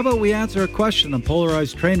 Or how about we answer a question on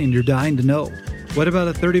polarized training you're dying to know? What about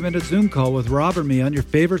a 30-minute Zoom call with Rob or me on your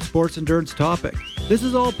favorite sports endurance topic? This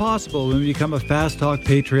is all possible when you become a Fast Talk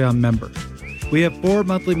Patreon member. We have 4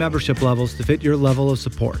 monthly membership levels to fit your level of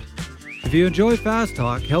support. If you enjoy Fast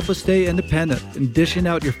Talk, help us stay independent and dishing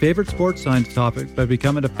out your favorite sports science topic by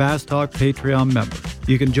becoming a Fast Talk Patreon member.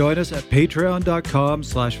 You can join us at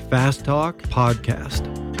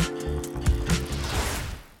patreon.com/fasttalkpodcast.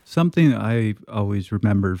 Something I always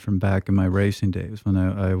remembered from back in my racing days when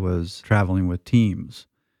I was traveling with teams.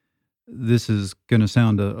 This is going to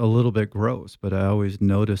sound a little bit gross, but I always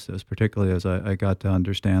noticed this, particularly as I got to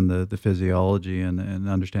understand the physiology and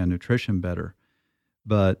understand nutrition better.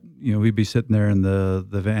 But, you know, we'd be sitting there in the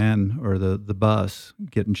van or the bus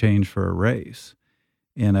getting changed for a race.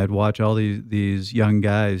 And I'd watch all these young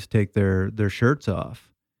guys take their shirts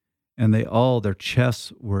off, and their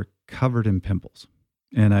chests were covered in pimples.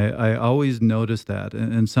 And I always noticed that.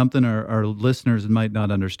 And something our listeners might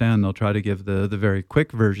not understand, they'll try to give the very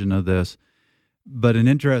quick version of this. But an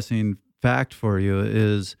interesting fact for you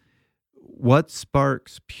is what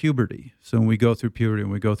sparks puberty. So when we go through puberty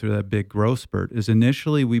and we go through that big growth spurt is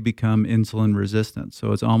initially we become insulin resistant.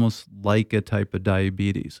 So it's almost like a type of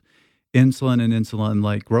diabetes. Insulin and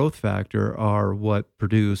insulin-like growth factor are what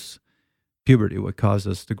produce puberty, what cause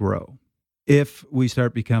us to grow. If we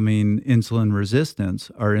start becoming insulin resistant,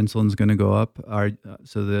 our insulin's going to go up.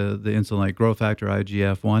 So the insulin-like growth factor,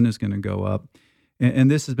 IGF-1, is going to go up. And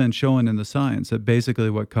this has been shown in the science that basically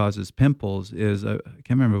what causes pimples is, I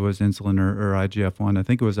can't remember if it was insulin or IGF-1. I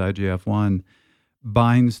think it was IGF-1,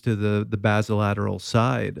 binds to the basolateral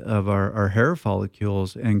side of our hair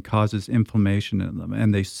follicles and causes inflammation in them.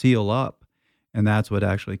 And they seal up, and that's what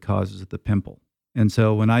actually causes the pimple. And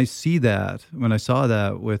so when I saw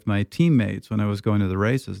that with my teammates when I was going to the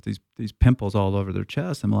races, these pimples all over their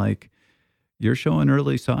chest, I'm like, you're showing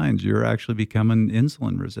early signs. You're actually becoming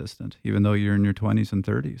insulin resistant, even though you're in your 20s and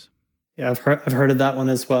 30s. Yeah, I've heard of that one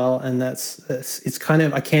as well. And it's kind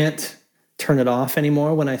of, I can't turn it off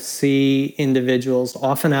anymore when I see individuals,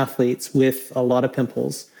 often athletes, with a lot of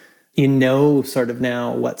pimples. You know sort of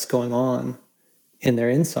now what's going on in their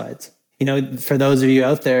insides. You know, for those of you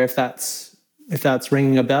out there, if that's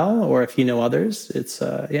ringing a bell, or if you know others, it's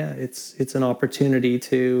an opportunity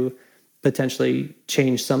to potentially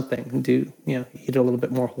change something and eat a little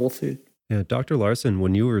bit more whole food. Yeah, Dr. Laursen,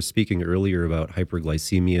 when you were speaking earlier about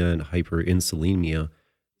hyperglycemia and hyperinsulinemia,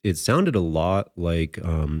 it sounded a lot like,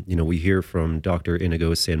 we hear from Dr.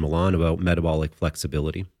 Inigo San Millan about metabolic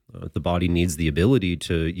flexibility. The body needs the ability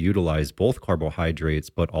to utilize both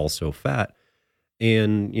carbohydrates, but also fat.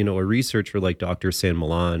 And, a researcher like Dr. San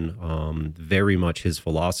Millan, very much his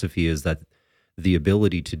philosophy is that the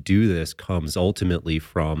ability to do this comes ultimately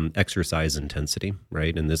from exercise intensity,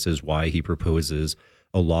 right? And this is why he proposes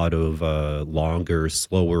a lot of longer,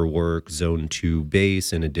 slower work, zone 2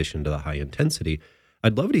 base, in addition to the high intensity.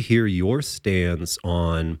 I'd love to hear your stance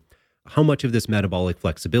on how much of this metabolic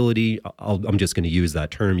flexibility, I'm just going to use that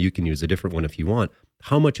term, you can use a different one if you want,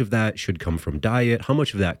 how much of that should come from diet, how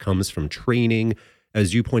much of that comes from training?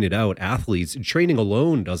 As you pointed out, athletes, training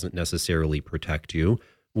alone doesn't necessarily protect you.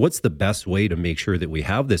 What's the best way to make sure that we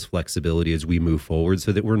have this flexibility as we move forward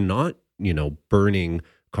so that we're not, burning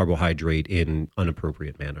carbohydrate in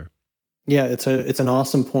inappropriate manner? Yeah, it's an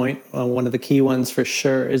awesome point. One of the key ones for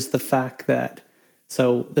sure is the fact that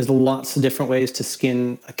there's lots of different ways to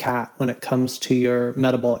skin a cat when it comes to your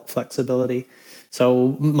metabolic flexibility.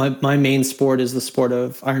 So my main sport is the sport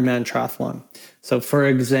of Ironman triathlon. So for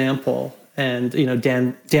example, and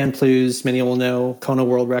Dan Plews, many will know, Kona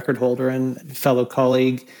world record holder and fellow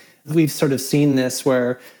colleague, we've sort of seen this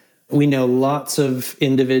where we know lots of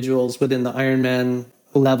individuals within the Ironman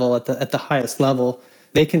level at the highest level,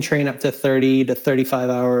 they can train up to 30 to 35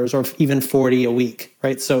 hours or even 40 a week,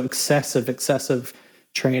 right? So excessive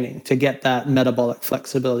training to get that metabolic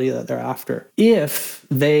flexibility that they're after. If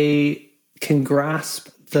they can grasp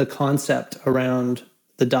the concept around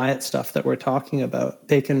the diet stuff that we're talking about,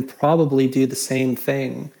 they can probably do the same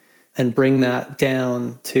thing and bring that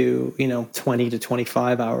down to 20 to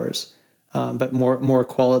 25 hours, but more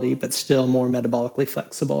quality, but still more metabolically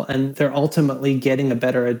flexible. And they're ultimately getting a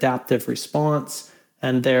better adaptive response,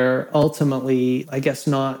 and they're ultimately, I guess,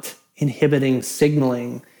 not inhibiting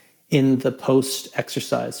signaling in the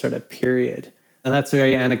post-exercise sort of period. And that's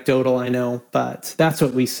very anecdotal, I know, but that's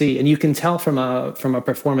what we see. And you can tell from a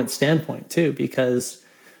performance standpoint too, because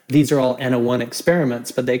these are all N01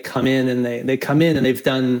 experiments, but they come in and they've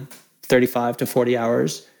done 35 to 40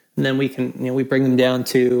 hours. And then we bring them down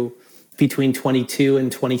to between 22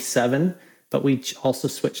 and 27, but we also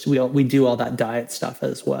we do all that diet stuff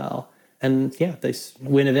as well. And yeah, they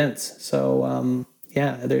win events. So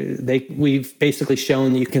we've basically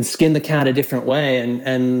shown that you can skin the cat a different way,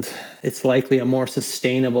 and it's likely a more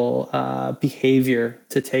sustainable behavior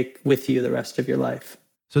to take with you the rest of your life.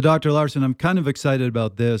 So, Dr. Laursen, I'm kind of excited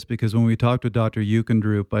about this because when we talked with Dr.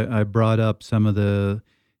 Eukendrup, I brought up some of the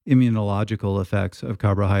immunological effects of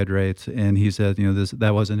carbohydrates, and he said,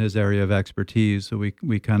 that wasn't his area of expertise, so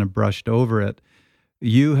we kind of brushed over it.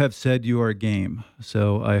 You have said you are game,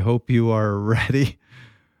 so I hope you are ready.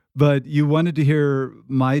 But you wanted to hear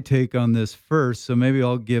my take on this first, so maybe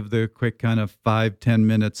I'll give the quick kind of 5-10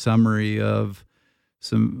 minute summary of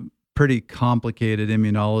some pretty complicated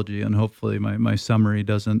immunology, and hopefully my summary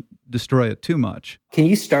doesn't destroy it too much. Can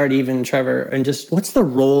you start even, Trevor, and just what's the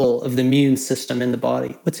role of the immune system in the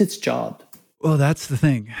body? What's its job? Well, that's the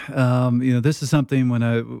thing. This is something when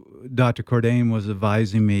Dr. Cordain was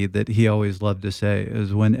advising me that he always loved to say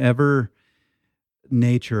is whenever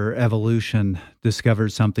nature, evolution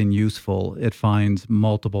discovers something useful, it finds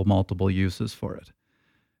multiple uses for it.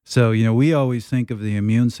 So, we always think of the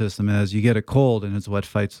immune system as you get a cold and it's what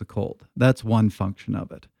fights the cold. That's one function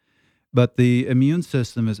of it. But the immune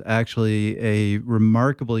system is actually a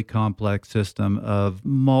remarkably complex system of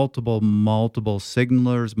multiple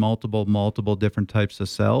signalers, multiple different types of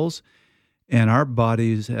cells. And our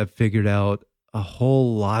bodies have figured out a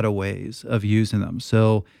whole lot of ways of using them.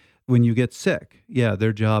 So when you get sick,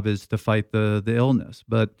 their job is to fight the illness.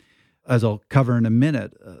 But as I'll cover in a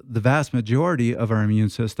minute, the vast majority of our immune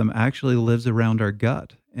system actually lives around our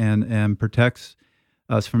gut and protects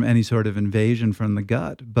us from any sort of invasion from the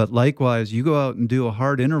gut. But likewise, you go out and do a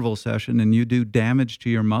hard interval session and you do damage to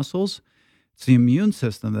your muscles, it's the immune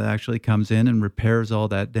system that actually comes in and repairs all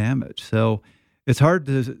that damage. So it's hard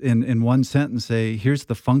to, in one sentence, say, here's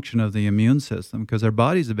the function of the immune system, because our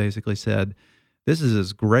bodies have basically said, this is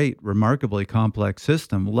this great, remarkably complex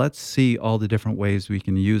system. Let's see all the different ways we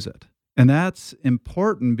can use it. And that's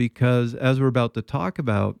important because, as we're about to talk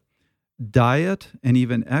about, diet and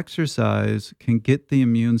even exercise can get the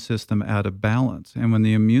immune system out of balance. And when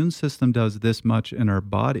the immune system does this much in our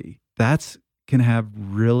body, that can have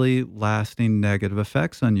really lasting negative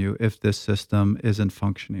effects on you if this system isn't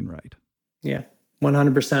functioning right. Yeah,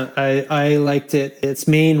 100%. I liked it. Its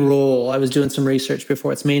main role, I was doing some research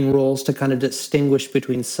before, its main role is to kind of distinguish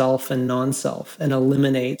between self and non-self and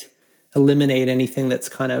eliminate anything that's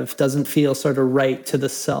kind of doesn't feel sort of right to the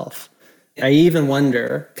self. I even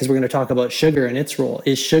wonder, because we're going to talk about sugar and its role,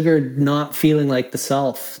 is sugar not feeling like the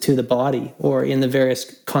self to the body or in the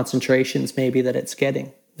various concentrations maybe that it's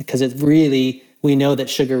getting? Because we know that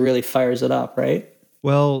sugar really fires it up, right?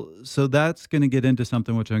 Well, so that's going to get into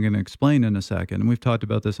something which I'm going to explain in a second. And we've talked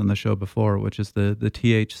about this on the show before, which is the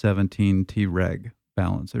Th17 Treg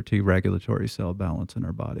balance or T regulatory cell balance in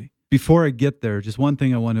our body. Before I get there, just one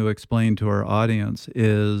thing I want to explain to our audience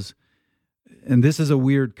is, and this is a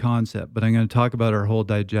weird concept, but I'm going to talk about our whole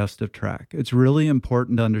digestive tract. It's really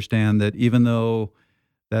important to understand that even though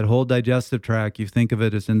that whole digestive tract, you think of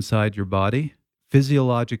it as inside your body,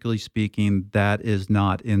 physiologically speaking, that is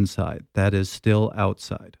not inside. That is still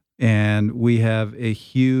outside. And we have a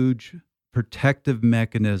huge protective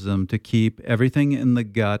mechanism to keep everything in the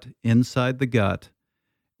gut, inside the gut,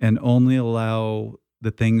 and only allow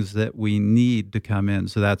the things that we need to come in.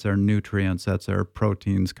 So that's our nutrients, that's our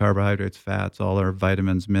proteins, carbohydrates, fats, all our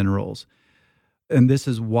vitamins, minerals. And this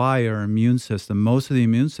is why our immune system, most of the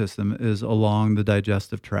immune system is along the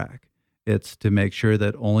digestive tract. It's to make sure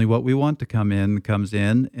that only what we want to come in comes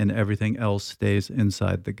in and everything else stays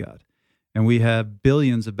inside the gut. And we have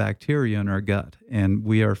billions of bacteria in our gut, and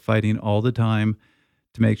we are fighting all the time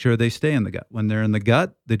to make sure they stay in the gut. When they're in the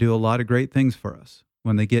gut, they do a lot of great things for us.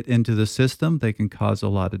 When they get into the system, they can cause a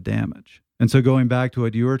lot of damage. And so going back to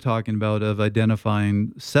what you were talking about of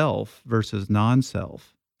identifying self versus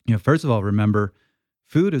non-self, first of all, remember,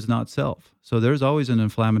 food is not self. So there's always an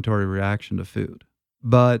inflammatory reaction to food.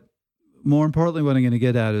 But more importantly, what I'm going to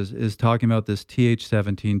get at is talking about this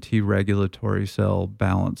Th17 T regulatory cell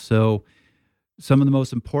balance. So some of the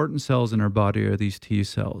most important cells in our body are these T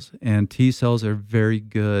cells. And T cells are very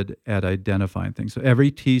good at identifying things. So every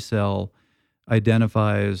T cell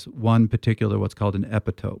identifies one particular, what's called an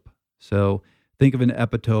epitope. So think of an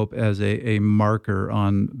epitope as a marker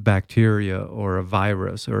on bacteria or a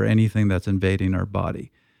virus or anything that's invading our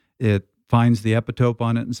body. It finds the epitope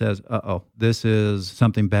on it and says, uh-oh, this is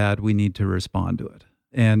something bad. We need to respond to it.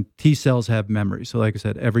 And T cells have memory. So like I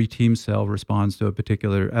said, every T cell responds to a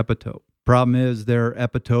particular epitope. Problem is there are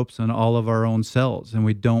epitopes on all of our own cells, and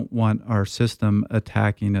we don't want our system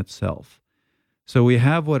attacking itself. So we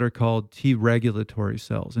have what are called T regulatory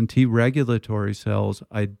cells, and T regulatory cells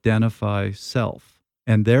identify self.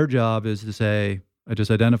 And their job is to say, I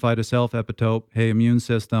just identified a self epitope. Hey, immune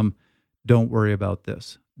system, don't worry about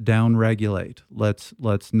this. Down-regulate. Let's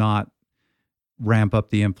not ramp up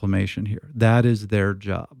the inflammation here. That is their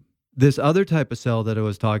job. This other type of cell that I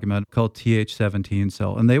was talking about called Th17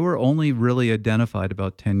 cell, and they were only really identified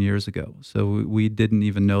about 10 years ago. So we didn't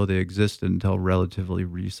even know they existed until relatively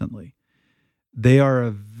recently. They are a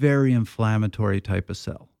very inflammatory type of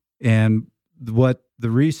cell. And what the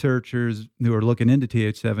researchers who are looking into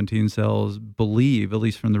Th17 cells believe, at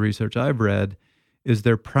least from the research I've read, is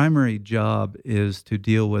their primary job is to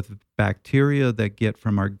deal with bacteria that get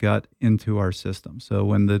from our gut into our system. So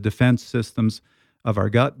when the defense systems of our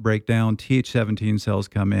gut break down, Th17 cells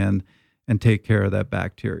come in and take care of that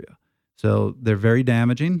bacteria. So they're very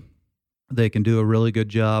damaging. They can do a really good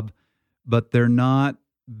job, but they're not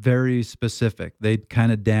very specific. They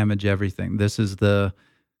kind of damage everything. This is the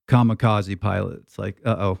kamikaze pilot. It's like,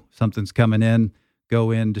 uh-oh, something's coming in.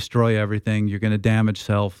 Go in, destroy everything. You're going to damage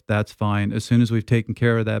self. That's fine. As soon as we've taken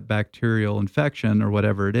care of that bacterial infection or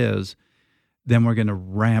whatever it is, then we're going to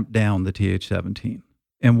ramp down the Th17.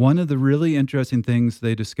 And one of the really interesting things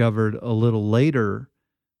they discovered a little later,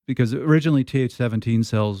 because originally Th17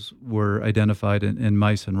 cells were identified in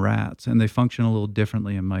mice and rats, and they function a little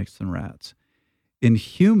differently in mice and rats. In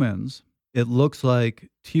humans, it looks like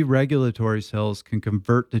T regulatory cells can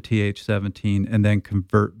convert to Th17 and then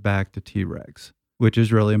convert back to Tregs, which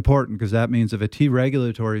is really important because that means if a T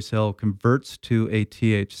regulatory cell converts to a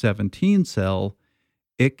Th17 cell,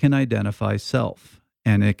 it can identify self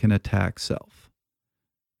and it can attack self.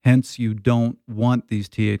 Hence, you don't want these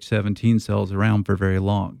Th17 cells around for very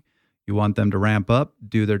long. You want them to ramp up,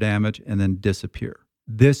 do their damage, and then disappear.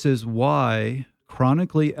 This is why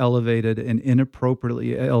chronically elevated and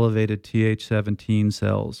inappropriately elevated Th17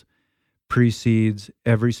 cells precedes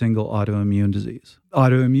every single autoimmune disease.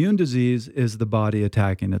 Autoimmune disease is the body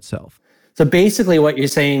attacking itself. So basically what you're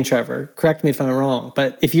saying, Trevor, correct me if I'm wrong,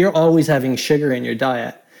 but if you're always having sugar in your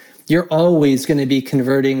diet, you're always going to be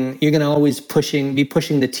converting, you're going to always be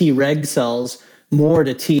pushing the Treg cells more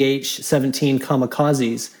to Th17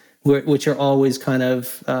 kamikazes, which are always kind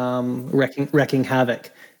of wrecking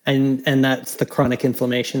havoc. And that's the chronic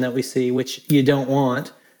inflammation that we see, which you don't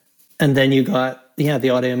want. And then you got, the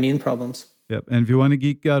autoimmune problems. Yep. And if you want to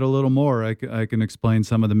geek out a little more, I can explain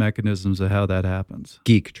some of the mechanisms of how that happens.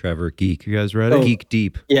 Geek, Trevor, geek. You guys ready? Oh, geek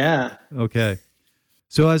deep. Yeah. Okay.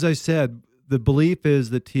 So as I said, the belief is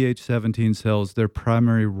that Th17 cells, their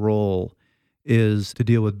primary role is to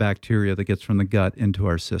deal with bacteria that gets from the gut into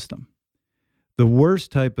our system. The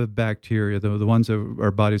worst type of bacteria, the ones that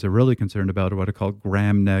our bodies are really concerned about, are what are called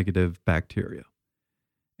gram-negative bacteria.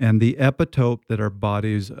 And the epitope that our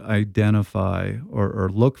bodies identify or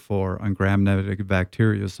look for on gram-negative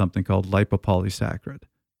bacteria is something called lipopolysaccharide,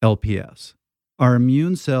 LPS. Our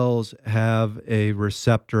immune cells have a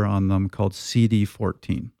receptor on them called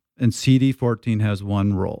CD14. And CD14 has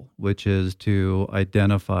one role, which is to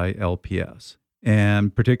identify LPS.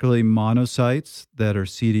 And particularly monocytes that are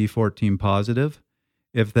CD14 positive,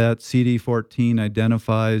 if that CD14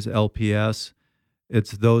 identifies LPS,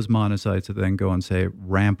 it's those monocytes that then go and say,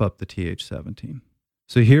 ramp up the Th17.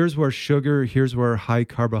 So here's where high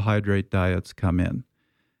carbohydrate diets come in.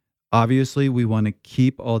 Obviously, we want to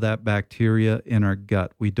keep all that bacteria in our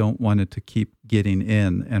gut. We don't want it to keep getting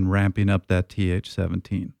in and ramping up that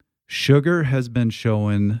Th17. Sugar has been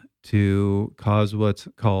shown to cause what's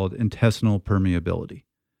called intestinal permeability.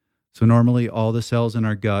 So normally all the cells in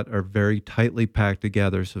our gut are very tightly packed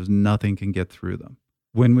together so nothing can get through them.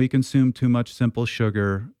 When we consume too much simple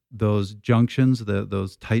sugar, those junctions,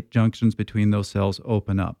 those tight junctions between those cells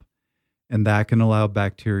open up, and that can allow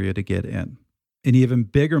bacteria to get in. An even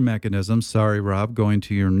bigger mechanism, sorry, Rob, going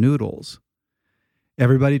to your noodles.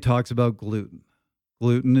 Everybody talks about gluten.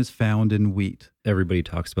 Gluten is found in wheat. Everybody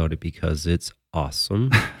talks about it because it's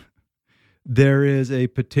awesome. There is a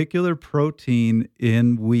particular protein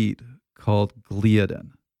in wheat called gliadin.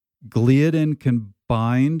 Gliadin can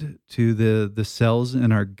bind to the cells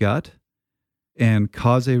in our gut and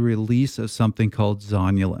cause a release of something called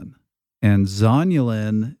zonulin. And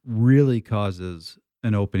zonulin really causes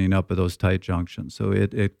an opening up of those tight junctions. So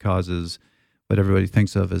it causes what everybody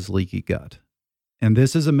thinks of as leaky gut. And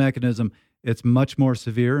this is a mechanism, it's much more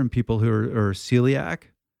severe in people who are celiac,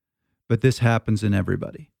 but this happens in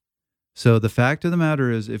everybody. So the fact of the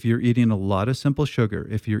matter is, if you're eating a lot of simple sugar,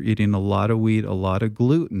 if you're eating a lot of wheat, a lot of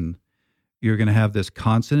gluten, you're going to have this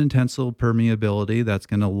constant intestinal permeability that's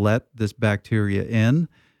going to let this bacteria in.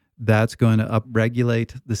 That's going to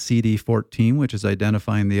upregulate the CD14, which is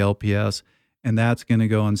identifying the LPS, and that's going to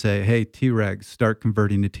go and say, hey, Tregs, start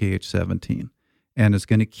converting to Th17. And it's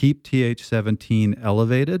going to keep Th17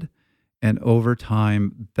 elevated, and over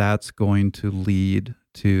time, that's going to lead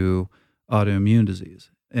to autoimmune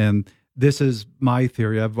disease. And this is my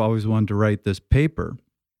theory. I've always wanted to write this paper,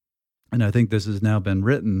 and I think this has now been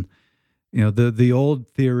written. The old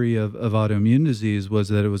theory of autoimmune disease was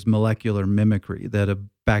that it was molecular mimicry, that a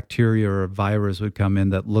bacteria or a virus would come in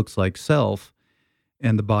that looks like self,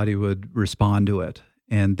 and the body would respond to it.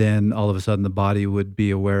 And then all of a sudden, the body would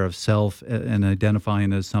be aware of self and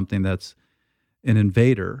identifying as something that's an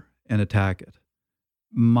invader and attack it.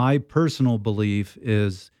 My personal belief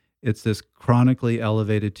is it's this chronically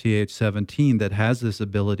elevated Th17 that has this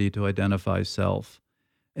ability to identify self.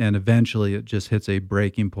 And eventually it just hits a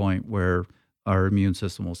breaking point where our immune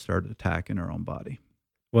system will start attacking our own body.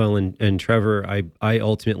 Well, and Trevor, I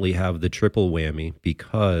ultimately have the triple whammy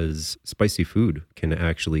because spicy food can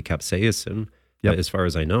actually, capsaicin, as far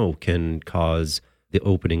as I know, can cause the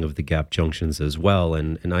opening of the gap junctions as well.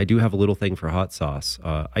 And I do have a little thing for hot sauce.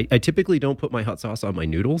 I typically don't put my hot sauce on my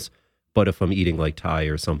noodles, but if I'm eating like Thai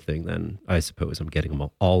or something, then I suppose I'm getting them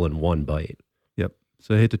all in one bite. Yep.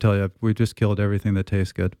 So I hate to tell you, we just killed everything that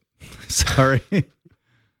tastes good. Sorry.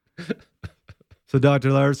 So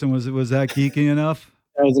Dr. Laursen, was that geeky enough?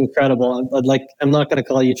 That was incredible. I'm not going to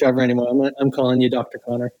call you Trevor anymore. I'm calling you Dr.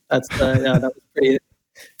 Connor. That was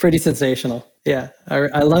pretty sensational. Yeah,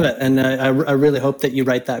 I love it, and I really hope that you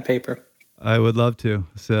write that paper. I would love to.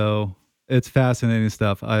 So it's fascinating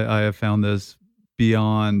stuff. I have found this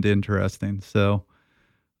beyond interesting. So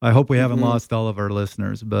I hope we haven't lost all of our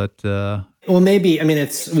listeners, but well, maybe. I mean, I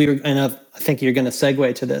think you're going to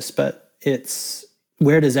segue to this, but it's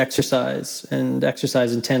where does exercise and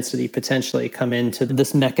exercise intensity potentially come into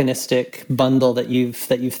this mechanistic bundle that you've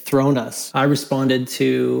thrown us? I responded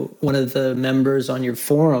to one of the members on your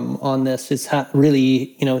forum on this.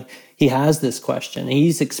 Really, he has this question.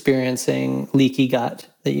 He's experiencing leaky gut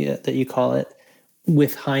that you call it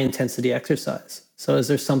with high intensity exercise. So is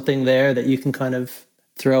there something there that you can kind of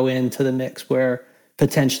throw into the mix where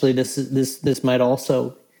potentially this might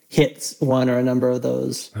also hit one or a number of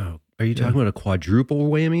those? Oh, are you talking about a quadruple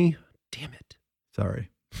whammy? Damn it. Sorry.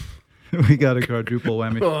 We got a quadruple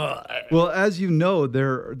whammy. Well, as you know,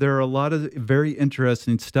 there are a lot of very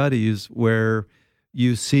interesting studies where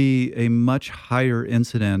you see a much higher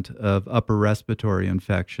incident of upper respiratory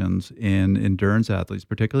infections in endurance athletes,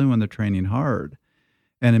 particularly when they're training hard.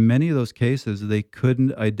 And in many of those cases, they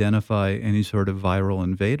couldn't identify any sort of viral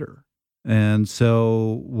invader. And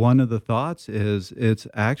so one of the thoughts is it's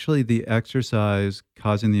actually the exercise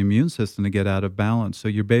causing the immune system to get out of balance. So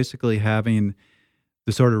you're basically having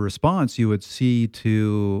the sort of response you would see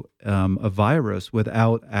to a virus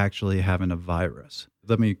without actually having a virus.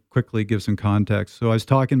 Let me quickly give some context. So I was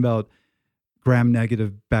talking about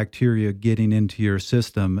gram-negative bacteria getting into your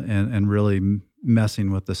system and really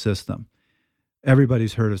messing with the system.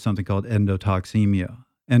 Everybody's heard of something called endotoxemia.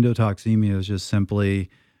 Endotoxemia is just simply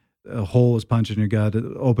a hole is punched in your gut,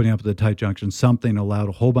 opening up the tight junction. Something allowed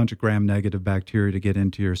a whole bunch of gram-negative bacteria to get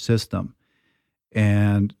into your system.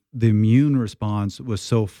 And the immune response was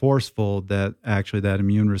so forceful that actually that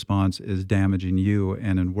immune response is damaging you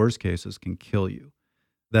and in worst cases can kill you.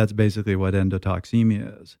 That's basically what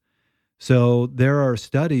endotoxemia is. So there are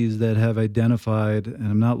studies that have identified, and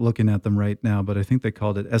I'm not looking at them right now, but I think they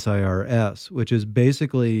called it SIRS, which is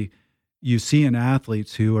basically you see in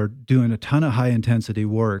athletes who are doing a ton of high intensity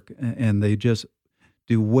work and they just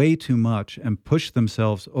do way too much and push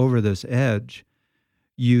themselves over this edge.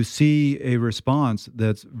 You see a response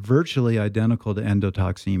that's virtually identical to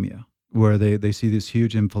endotoxemia, where they see this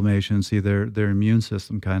huge inflammation, see their immune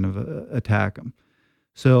system kind of attack them.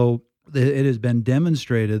 So it has been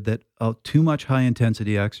demonstrated that too much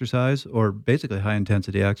high-intensity exercise, or basically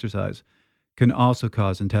high-intensity exercise, can also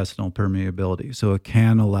cause intestinal permeability. So it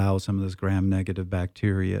can allow some of this gram-negative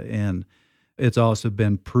bacteria in. It's also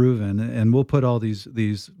been proven, and we'll put all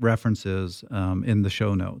these references in the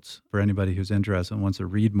show notes for anybody who's interested and wants to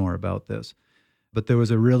read more about this. But there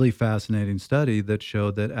was a really fascinating study that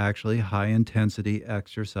showed that actually high-intensity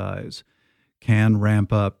exercise can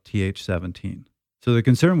ramp up Th17. So the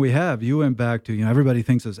concern we have, you went back to, everybody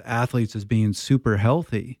thinks as athletes as being super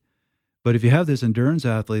healthy. But if you have this endurance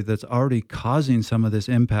athlete that's already causing some of this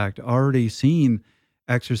impact, already seen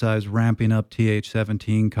exercise ramping up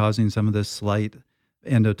Th17, causing some of this slight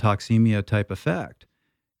endotoxemia type effect,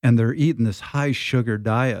 and they're eating this high sugar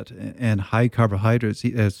diet and high carbohydrates,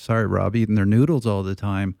 sorry, Rob, eating their noodles all the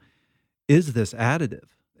time, is this additive?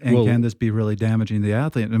 And can this be really damaging the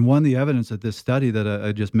athlete? And one of the evidence that this study that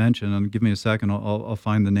I just mentioned, and give me a second, I'll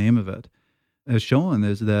find the name of it, has shown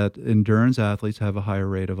is that endurance athletes have a higher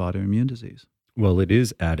rate of autoimmune disease. Well, it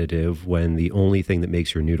is additive when the only thing that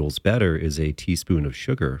makes your noodles better is a teaspoon of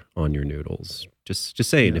sugar on your noodles. Just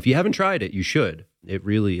saying, If you haven't tried it, you should.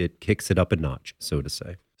 It kicks it up a notch, so to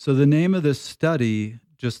say. So the name of this study,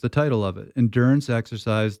 just the title of it, endurance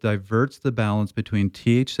exercise diverts the balance between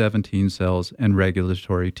Th17 cells and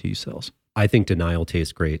regulatory T cells. I think denial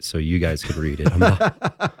tastes great, so you guys can read it. I'm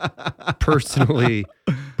not, personally,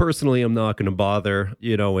 I'm not going to bother,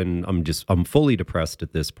 and I'm fully depressed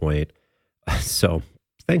at this point. So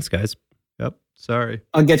thanks, guys. Yep. Sorry.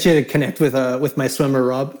 I'll get you to connect with my swimmer,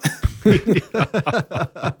 Rob.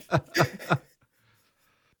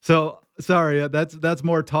 So sorry, that's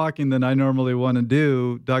more talking than I normally want to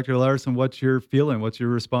do. Dr. Laursen, what's your feeling? What's your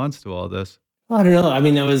response to all this? I don't know. I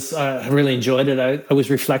mean, I really enjoyed it. I was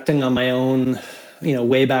reflecting on my own,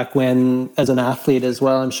 way back when as an athlete as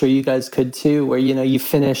well. I'm sure you guys could too, where, you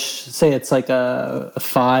finish, say it's like a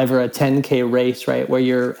 5 or a 10K race, right? Where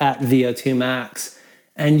you're at VO2 max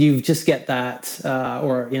and you just get that,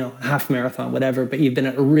 or, half marathon, whatever, but you've been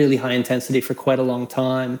at a really high intensity for quite a long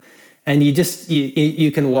time. And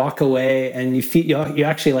you can walk away and you feel, you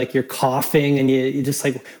actually like you're coughing and you're just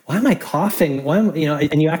like, why am I coughing?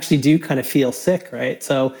 And you actually do kind of feel sick, right?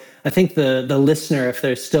 So I think the listener, if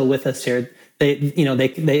they're still with us here,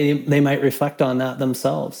 they might reflect on that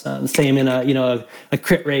themselves. Same in a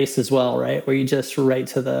crit race as well, right? Where you just right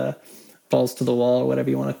to the balls to the wall or whatever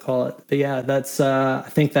you want to call it. But yeah, I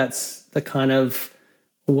think that's the kind of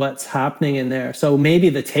what's happening in there. So maybe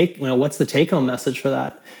what's the take home message for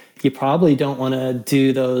that? You probably don't want to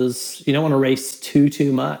do those. You don't want to race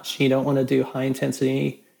too much. You don't want to do high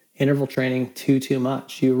intensity interval training too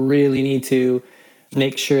much. You really need to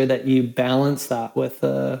make sure that you balance that with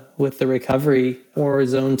the recovery or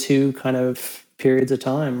zone 2 kind of periods of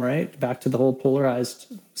time, right? Back to the whole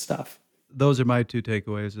polarized stuff. Those are my 2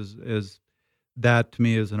 takeaways is that to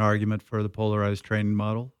me is an argument for the polarized training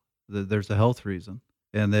model. There's a health reason.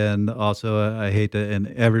 And then also, I hate to, and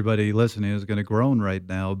everybody listening is going to groan right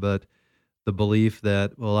now, but the belief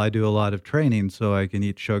that, well, I do a lot of training so I can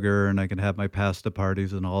eat sugar and I can have my pasta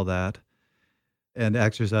parties and all that. And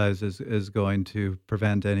exercise is going to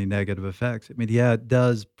prevent any negative effects. I mean, yeah, it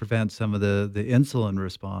does prevent some of the insulin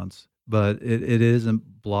response, but it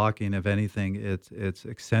isn't blocking. If anything, it's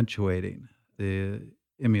accentuating the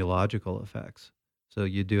immunological effects. So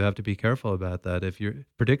you do have to be careful about that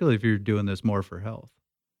particularly if you're doing this more for health.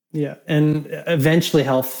 Yeah. And eventually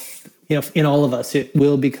health, in all of us, it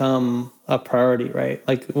will become a priority, right?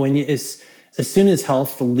 Like as soon as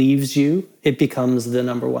health leaves you, it becomes the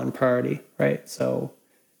number one priority, right? So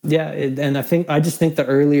yeah. And I just think the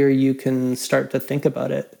earlier you can start to think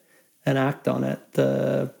about it and act on it,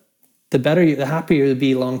 the better, the happier you'll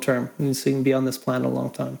be long-term. So you can be on this planet a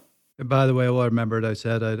long time. And by the way, I remembered I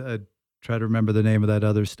said I'd try to remember the name of that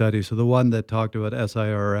other study. So the one that talked about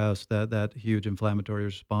SIRS, that huge inflammatory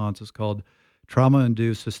response, is called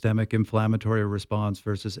trauma-induced systemic inflammatory response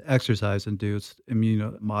versus exercise-induced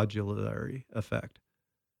immunomodulatory effect.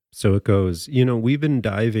 So it goes, we've been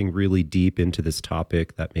diving really deep into this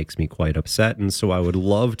topic that makes me quite upset. And so I would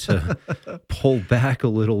love to pull back a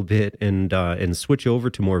little bit and switch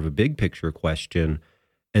over to more of a big picture question.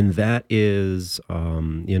 And that is,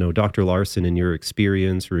 Dr. Laursen, in your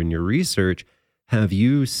experience or in your research, have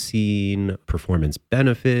you seen performance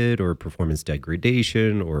benefit or performance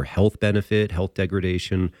degradation or health benefit, health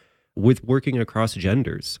degradation with working across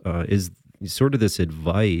genders? Is sort of this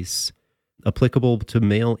advice applicable to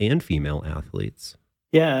male and female athletes?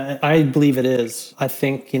 Yeah, I believe it is. I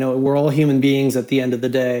think, we're all human beings at the end of the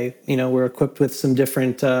day. We're equipped with some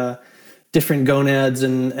different gonads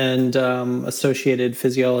and associated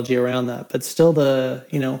physiology around that, but still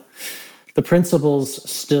the principles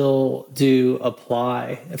still do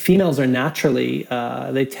apply. Females are naturally,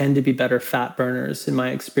 they tend to be better fat burners in my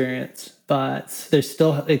experience, but they're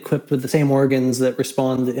still equipped with the same organs that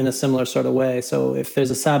respond in a similar sort of way. So if there's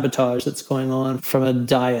a sabotage that's going on from a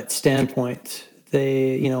diet standpoint,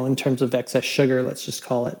 in terms of excess sugar, let's just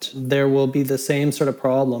call it, there will be the same sort of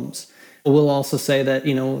problems. We'll also say that,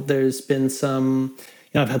 there's been some,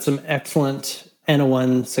 I've had some excellent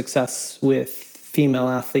N01 success with female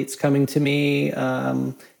athletes coming to me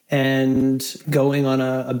and going on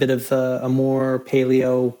a bit of a more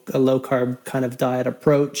paleo, a low carb kind of diet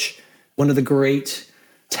approach. One of the great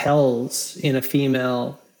tells in a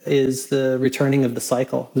female is the returning of the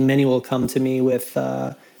cycle. Many will come to me with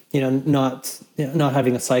not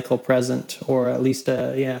having a cycle present, or at least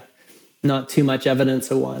not too much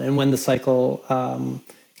evidence of one. And when the cycle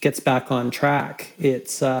gets back on track,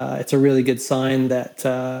 it's a really good sign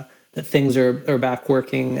that things are back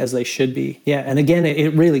working as they should be. Yeah, and again,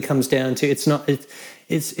 it really comes down to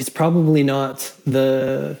it's probably not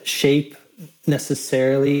the shape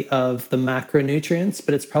necessarily of the macronutrients,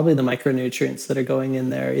 but it's probably the micronutrients that are going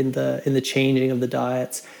in there in the changing of the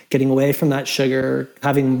diets, getting away from that sugar,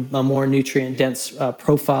 having a more nutrient dense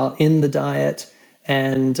profile in the diet.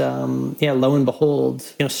 And lo and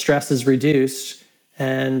behold, stress is reduced.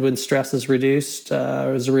 And when stress is reduced,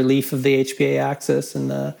 there's a relief of the HPA axis, and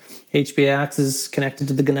the HPA axis is connected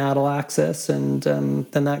to the gonadal axis, and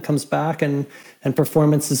then that comes back, and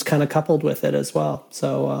performance is kind of coupled with it as well.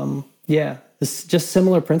 So it's just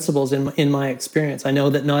similar principles in my experience. I know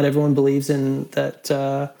that not everyone believes in that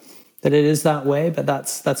it is that way, but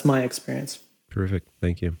that's my experience. Terrific,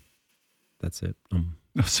 thank you. That's it.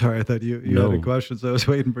 Oh, sorry, I thought you had a question, so I was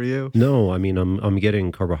waiting for you. No, I mean, I'm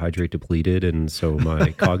getting carbohydrate depleted, and so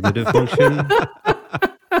my cognitive function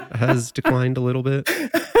has declined a little bit.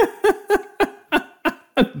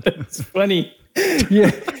 That's funny.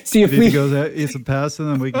 Yeah. See, if we go eat some pasta,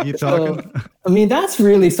 and we can keep talking. I mean, that's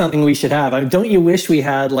really something we should have. Don't you wish we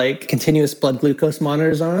had like continuous blood glucose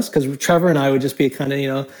monitors on us? Because Trevor and I would just be kind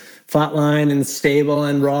of flatline and stable,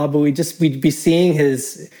 and Rob, we'd be seeing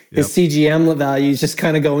his CGM values just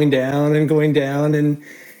kind of going down, and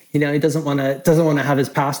he doesn't want to have his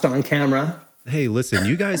past on camera. Hey, listen,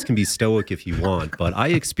 you guys can be stoic if you want, but I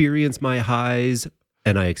experience my highs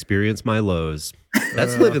and I experience my lows.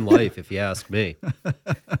 That's living life, if you ask me.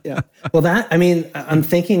 Yeah. Well, I'm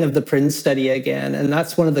thinking of the Prince study again, and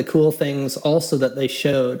that's one of the cool things also that they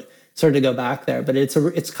showed. Sorry to go back there, but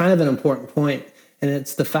it's kind of an important point. And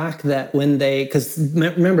it's the fact that because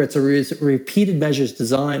remember, it's a repeated measures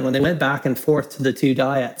design. When they went back and forth to the two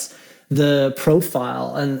diets, the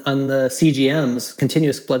profile on the CGMs,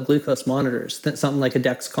 continuous blood glucose monitors, something like a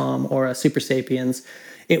Dexcom or a Super Sapiens,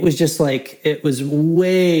 it was just like, it was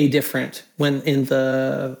way different when in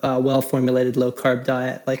the well-formulated low-carb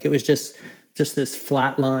diet. Like, it was just this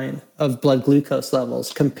flat line of blood glucose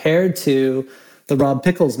levels compared to the Rob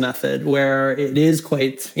Pickles method, where it is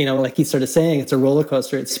quite, like he's sort of saying, it's a roller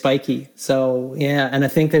coaster, it's spiky. So yeah, and I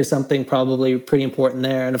think there's something probably pretty important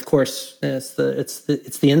there. And of course, it's the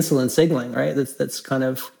insulin signaling, right? That's kind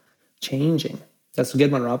of changing. That's a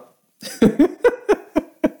good one, Rob.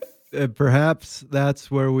 Perhaps that's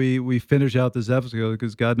where we finish out this episode,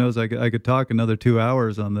 because God knows I could talk another 2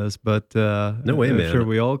 hours on this, but no way, I'm man. sure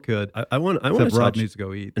we all could. I want to Rob needs to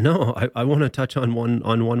go eat. No, I want to touch on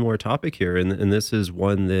one more topic here, and this is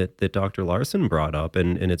one that Dr. Laursen brought up,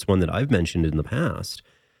 and it's one that I've mentioned in the past,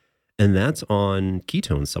 and that's on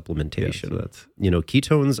ketone supplementation. Yeah, so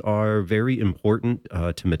ketones are very important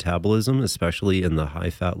to metabolism, especially in the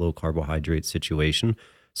high-fat, low-carbohydrate situation.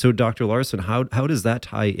 So, Dr. Laursen, how does that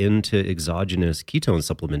tie into exogenous ketone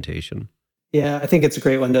supplementation? Yeah, I think it's a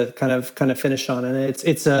great one to kind of finish on, and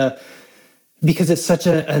it's because it's such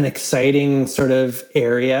an exciting sort of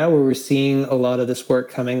area where we're seeing a lot of this work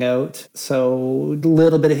coming out. So, a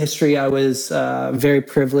little bit of history. I was very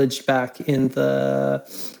privileged back in the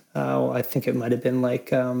I think it might have been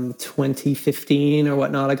like 2015 or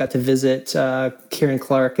whatnot. I got to visit Kieran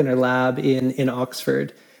Clark in her lab in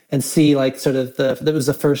Oxford, and see like sort of that was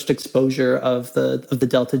the first exposure of the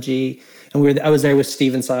Delta G. And I was there with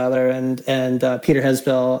Steven Seiler and Peter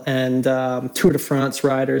Hesbel and Tour de France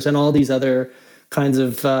riders and all these other kinds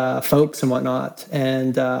of folks and whatnot.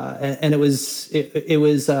 And it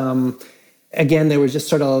was again, there was just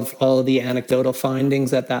sort of all of the anecdotal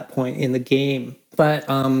findings at that point in the game. But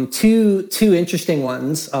two interesting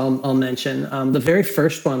ones I'll mention. The very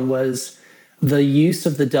first one was the use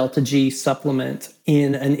of the Delta G supplement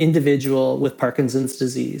in an individual with Parkinson's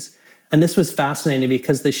disease. And this was fascinating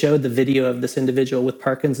because they showed the video of this individual with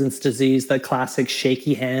Parkinson's disease, the classic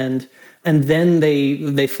shaky hand. And then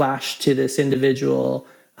they flashed to this individual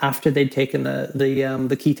after they'd taken the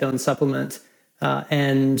ketone supplement.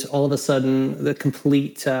 And all of a sudden, the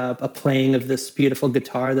complete a playing of this beautiful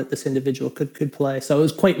guitar that this individual could play. So it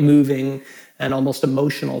was quite moving and almost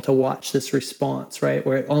emotional to watch this response, right?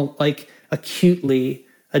 Where it all like acutely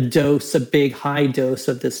a big high dose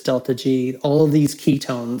of this Delta G, all of these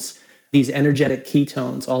ketones, these energetic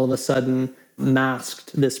ketones, all of a sudden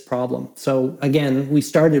masked this problem. So again, we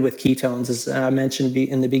started with ketones, as I mentioned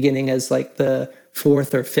in the beginning, as like the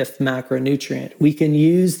fourth or fifth macronutrient. We can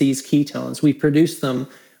use these ketones. We produce them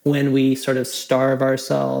when we sort of starve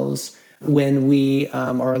ourselves, when we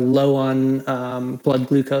are low on blood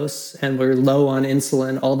glucose and we're low on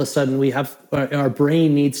insulin, all of a sudden our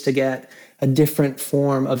brain needs to get a different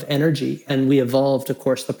form of energy. And we evolved, of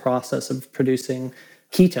course, the process of producing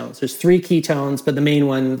ketones. There's 3 ketones, but the main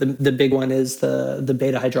one, the big one, is the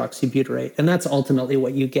beta hydroxybutyrate. And that's ultimately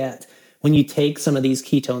what you get when you take some of these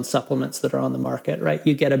ketone supplements that are on the market, right?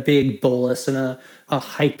 You get a big bolus and a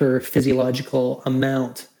hyper physiological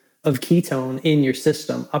amount of ketone in your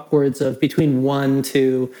system, upwards of between 1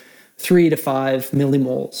 to 3 to 5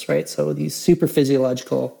 millimoles, right? So these super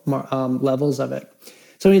physiological levels of it.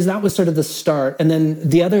 So anyways, that was sort of the start. And then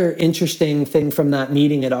the other interesting thing from that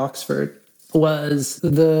meeting at Oxford was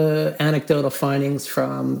the anecdotal findings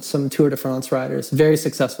from some Tour de France riders, very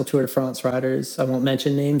successful Tour de France riders. I won't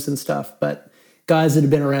mention names and stuff, but guys that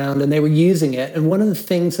had been around and they were using it. And one of the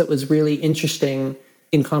things that was really interesting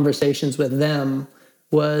in conversations with them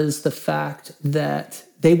was the fact that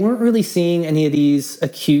they weren't really seeing any of these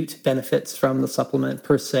acute benefits from the supplement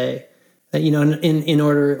per se. That, in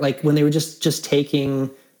order, like when they were just taking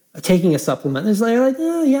a supplement, it's like,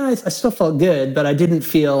 oh yeah, I still felt good, but I didn't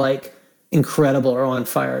feel like incredible or on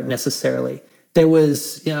fire necessarily. There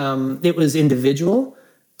was, it was individual.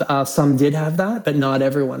 Some did have that, but not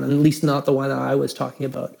everyone, at least not the one that I was talking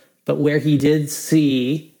about. But where he did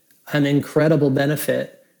see an incredible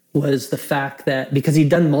benefit was the fact that, because he'd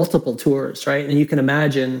done multiple tours, right? And you can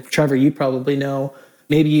imagine, Trevor, you probably know,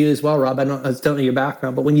 maybe you as well, Rob, I don't know your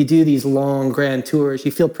background, but when you do these long grand tours,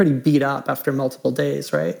 you feel pretty beat up after multiple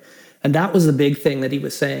days, right? And that was the big thing that he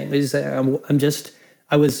was saying. He's saying,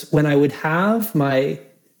 when I would have my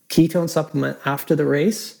ketone supplement after the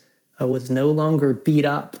race, I was no longer beat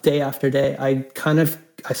up day after day. I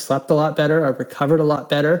slept a lot better. I recovered a lot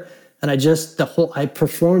better. And I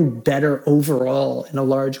performed better overall in a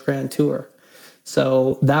large grand tour.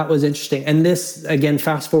 So that was interesting. And this, again,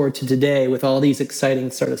 fast forward to today with all these exciting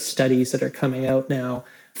sort of studies that are coming out now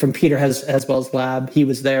from Peter Haswell's lab. He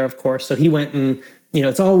was there, of course. So he went and,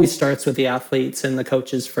 it always starts with the athletes and the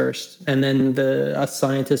coaches first. And then us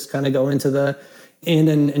scientists kind of go into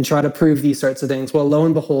and try to prove these sorts of things. Well, lo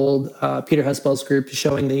and behold, Peter Haswell's group is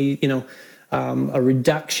showing a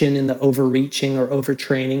reduction in the overreaching or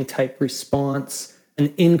overtraining type response,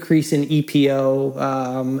 an increase in EPO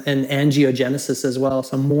and angiogenesis as well.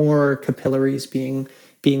 So more capillaries being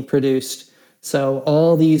produced. So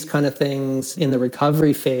all these kind of things in the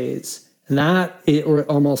recovery phase, and that it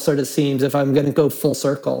almost sort of seems, if I'm going to go full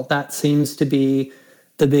circle, that seems to be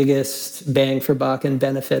the biggest bang for buck and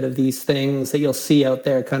benefit of these things that you'll see out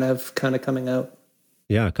there kind of coming out.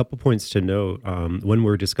 Yeah, a couple points to note. When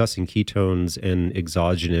we're discussing ketones and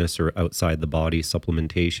exogenous or outside the body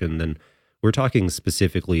supplementation, then we're talking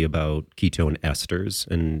specifically about ketone esters.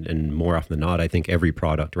 And more often than not, I think every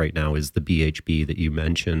product right now is the BHB that you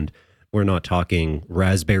mentioned. We're not talking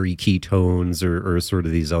raspberry ketones or sort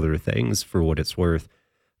of these other things, for what it's worth.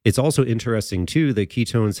 It's also interesting, too, that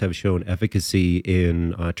ketones have shown efficacy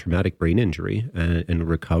in traumatic brain injury and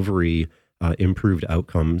recovery, improved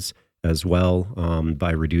outcomes as well,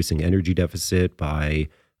 by reducing energy deficit, by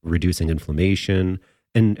reducing inflammation.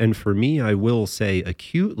 And for me, I will say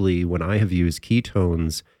acutely, when I have used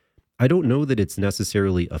ketones, I don't know that it's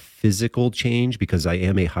necessarily a physical change, because I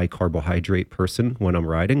am a high carbohydrate person when I'm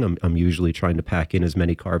riding. I'm usually trying to pack in as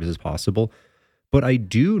many carbs as possible. But I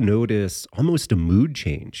do notice almost a mood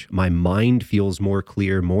change. My mind feels more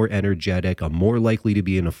clear, more energetic. I'm more likely to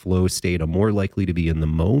be in a flow state. I'm more likely to be in the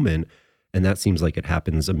moment. And that seems like it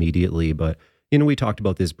happens immediately. But, we talked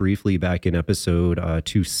about this briefly back in episode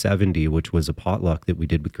 270, which was a potluck that we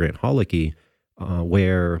did with Grant Holicky,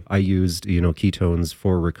 where I used, ketones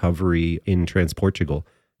for recovery in Transportugal.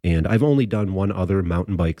 And I've only done one other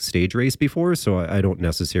mountain bike stage race before, so I don't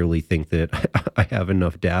necessarily think that I have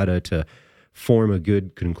enough data to form a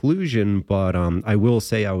good conclusion, but I will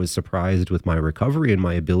say I was surprised with my recovery and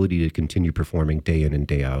my ability to continue performing day in and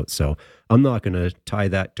day out. So I'm not going to tie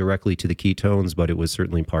that directly to the ketones, but it was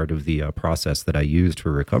certainly part of the process that I used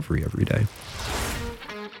for recovery every day.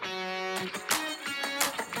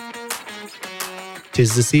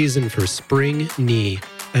 'Tis the season for spring knee.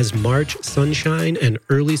 As March sunshine and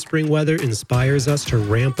early spring weather inspires us to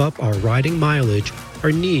ramp up our riding mileage,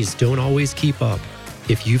 our knees don't always keep up.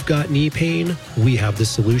 If you've got knee pain, we have the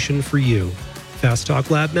solution for you. Fast Talk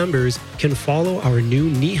Lab members can follow our new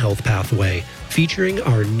knee health pathway, featuring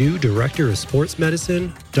our new Director of Sports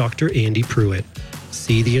Medicine, Dr. Andy Pruitt.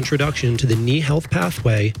 See the introduction to the knee health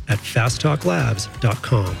pathway at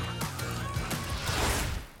fasttalklabs.com.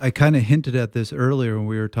 I kind of hinted at this earlier when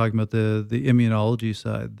we were talking about the immunology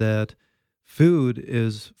side, that food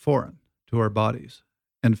is foreign to our bodies.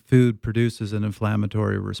 and food produces an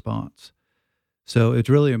inflammatory response. So it's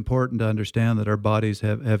really important to understand that our bodies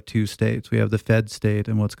have two states. We have the fed state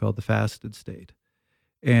and what's called the fasted state.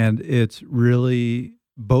 And it's really,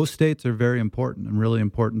 both states are very important, and really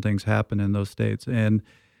important things happen in those states. And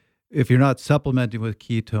if you're not supplementing with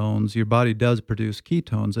ketones, your body does produce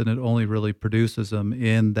ketones, and it only really produces them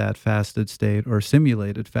in that fasted state or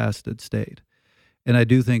simulated fasted state. And I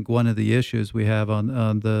do think one of the issues we have on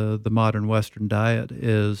the modern Western diet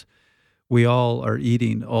is we all are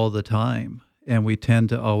eating all the time, and we tend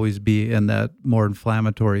to always be in that more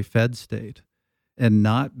inflammatory fed state and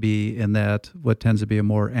not be in that what tends to be a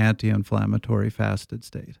more anti-inflammatory fasted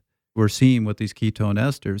state. We're seeing with these ketone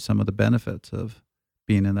esters some of the benefits of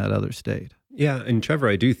being in that other state. Yeah, and Trevor,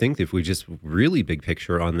 I do think that if we just really big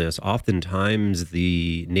picture on this, oftentimes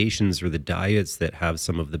the nations or the diets that have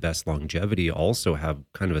some of the best longevity also have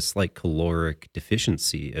kind of a slight caloric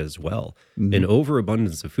deficiency as well. Mm-hmm. An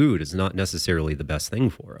overabundance of food is not necessarily the best thing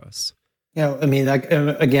for us. Yeah, I mean,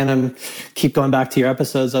 again, I'm keep going back to your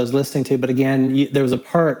episodes I was listening to, but again, there was a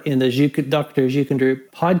part in the Dr. Zhukandrup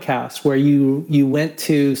podcast where you went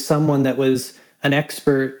to someone that was an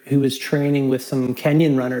expert who was training with some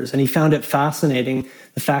Kenyan runners, and he found it fascinating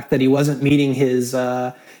the fact that he wasn't meeting his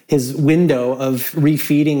window of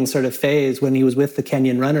refeeding sort of phase when he was with the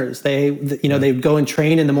Kenyan runners. They'd go and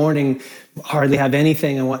train in the morning, hardly have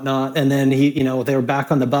anything and whatnot, and then they were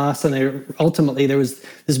back on the bus, and ultimately there was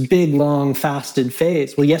this big long fasted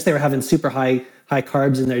phase. Well, yes, they were having super high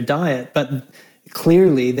carbs in their diet, but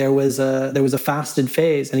clearly there was a fasted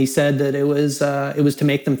phase, and he said that it was to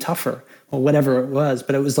make them tougher, or whatever it was.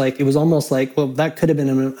 But it was almost like, well, that could have been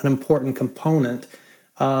an important component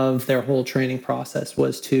of their whole training process,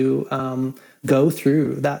 was to go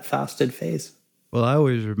through that fasted phase. Well, I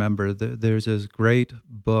always remember that there's this great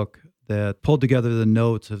book that pulled together the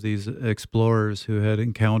notes of these explorers who had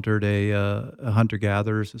encountered a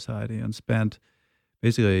hunter-gatherer society and spent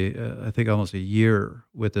basically, I think, almost a year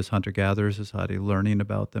with this hunter-gatherer society learning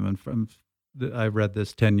about them. And I read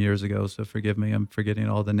this 10 years ago, so forgive me, I'm forgetting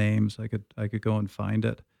all the names. I could go and find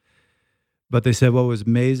it. But they said what was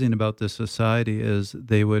amazing about this society is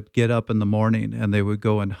they would get up in the morning and they would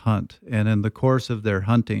go and hunt. And in the course of their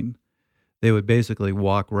hunting, they would basically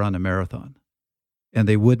run a marathon. And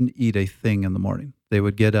they wouldn't eat a thing in the morning. They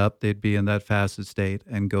would get up, they'd be in that fasted state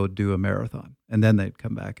and go do a marathon. And then they'd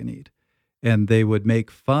come back and eat. And they would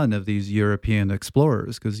make fun of these European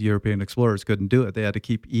explorers because European explorers couldn't do it. They had to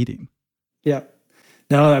keep eating. Yeah.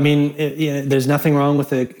 No, I mean, there's nothing wrong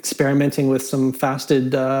with experimenting with some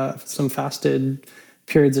fasted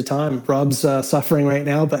periods of time. Rob's suffering right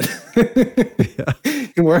now, but you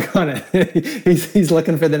can work on it. He's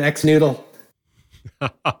looking for the next noodle.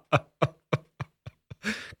 Got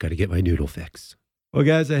to get my noodle fix. Well,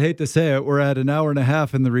 guys, I hate to say it, we're at an hour and a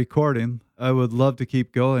half in the recording. I would love to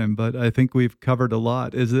keep going, but I think we've covered a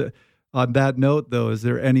lot. On that note, though, is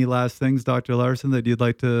there any last things, Dr. Laursen, that you'd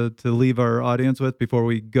like to leave our audience with before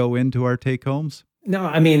we go into our take-homes? No,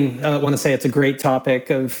 I mean, I want to say it's a great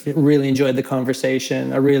topic. I've really enjoyed the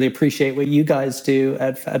conversation. I really appreciate what you guys do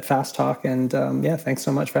at Fast Talk. And thanks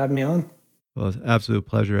so much for having me on. Well, it's an absolute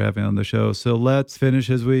pleasure having you on the show. So let's finish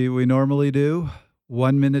as we normally do.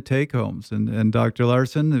 1-minute take-homes. And Dr.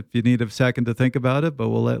 Laursen, if you need a second to think about it, but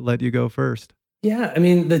we'll let you go first. Yeah, I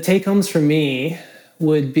mean, the take-homes for me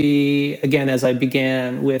would be, again, as I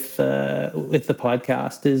began with the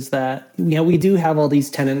podcast, is that we do have all these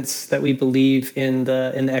tenets that we believe in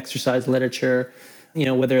the exercise literature.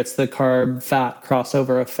 Whether it's the carb-fat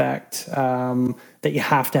crossover effect, that you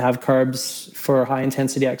have to have carbs for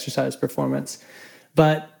high-intensity exercise performance.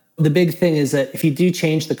 But the big thing is that if you do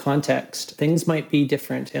change the context, things might be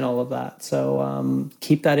different in all of that. So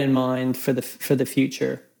keep that in mind for the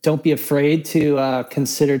future. Don't be afraid to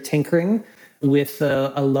consider tinkering with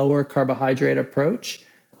a lower carbohydrate approach.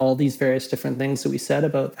 All these various different things that we said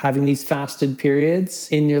about having these fasted periods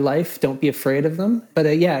in your life, don't be afraid of them. But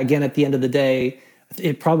again, at the end of the day,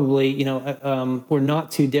 it probably, we're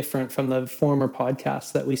not too different from the former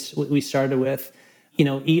podcast that we started with.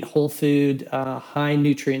 Eat whole food, high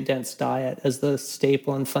nutrient dense diet as the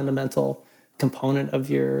staple and fundamental component of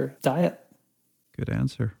your diet. Good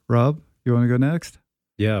answer. Rob, you want to go next?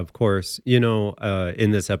 Yeah, of course.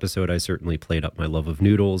 In this episode, I certainly played up my love of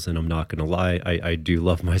noodles, and I'm not going to lie, I do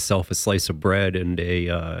love myself a slice of bread and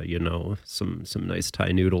some nice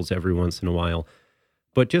Thai noodles every once in a while.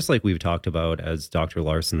 But just like we've talked about, as Dr.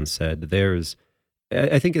 Laursen said,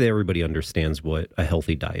 I think that everybody understands what a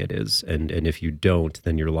healthy diet is, and if you don't,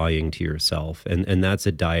 then you're lying to yourself. And that's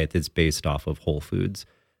a diet that's based off of whole foods.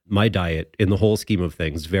 my diet in the whole scheme of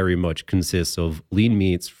things very much consists of lean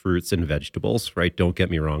meats, fruits, and vegetables, right? Don't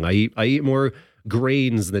get me wrong. I eat more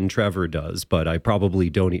grains than Trevor does, but I probably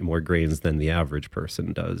don't eat more grains than the average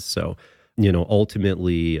person does. So,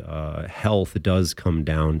 ultimately, health does come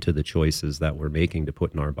down to the choices that we're making to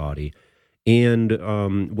put in our body. And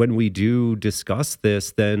when we do discuss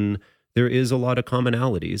this, then there is a lot of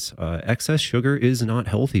commonalities. Excess sugar is not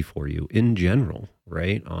healthy for you in general,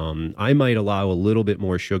 right? I might allow a little bit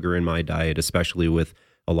more sugar in my diet, especially with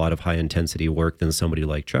a lot of high intensity work than somebody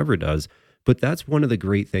like Trevor does. But that's one of the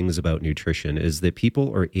great things about nutrition is that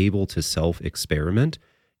people are able to self-experiment.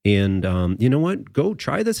 And you know what? Go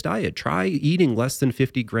try this diet. Try eating less than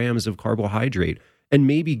 50 grams of carbohydrate and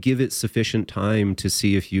maybe give it sufficient time to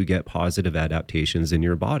see if you get positive adaptations in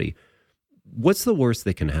your body. What's the worst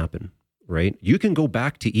that can happen, right? You can go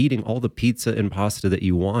back to eating all the pizza and pasta that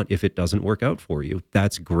you want if it doesn't work out for you.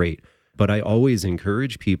 That's great. But I always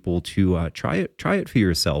encourage people to try it for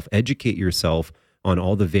yourself, educate yourself on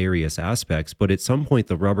all the various aspects. But at some point,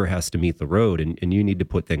 the rubber has to meet the road, and you need to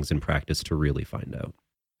put things in practice to really find out.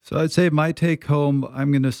 So I'd say my take home,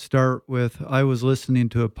 I'm going to start with, I was listening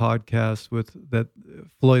to a podcast that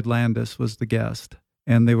Floyd Landis was the guest,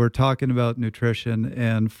 and they were talking about nutrition,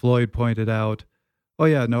 and Floyd pointed out, oh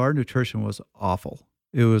yeah, no, our nutrition was awful.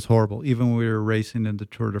 It was horrible, even when we were racing in the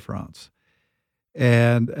Tour de France.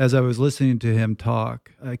 And as I was listening to him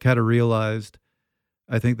talk, I kind of realized,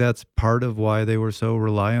 I think that's part of why they were so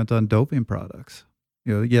reliant on doping products.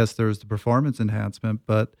 Yes, there's the performance enhancement,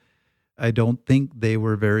 but I don't think they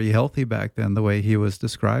were very healthy back then the way he was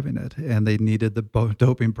describing it, and they needed the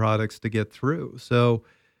doping products to get through. So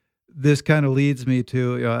this kind of leads me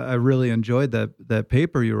to, I really enjoyed that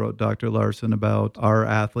paper you wrote, Dr. Laursen, about our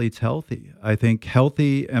athletes healthy. I think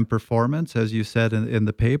healthy and performance, as you said in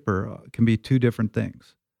the paper, can be two different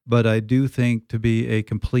things. But I do think to be a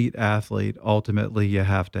complete athlete, ultimately you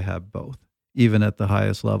have to have both. Even at the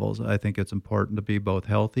highest levels, I think it's important to be both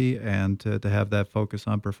healthy and to have that focus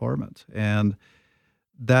on performance. And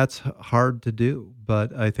that's hard to do,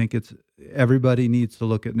 but I think everybody needs to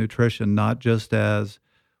look at nutrition, not just as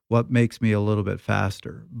what makes me a little bit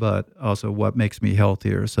faster, but also what makes me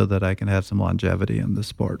healthier so that I can have some longevity in the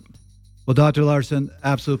sport. Well, Dr. Laursen,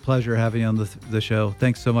 absolute pleasure having you on the show.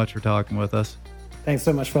 Thanks so much for talking with us. Thanks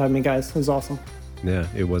so much for having me, guys. It was awesome. Yeah,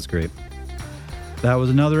 it was great. That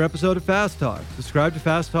was another episode of Fast Talk. Subscribe to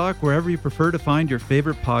Fast Talk wherever you prefer to find your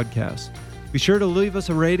favorite podcasts. Be sure to leave us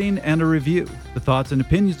a rating and a review. The thoughts and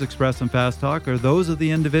opinions expressed on Fast Talk are those of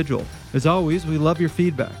the individual. As always, we love your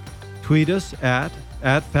feedback. Tweet us at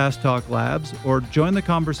Fast Talk Labs or join the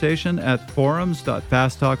conversation at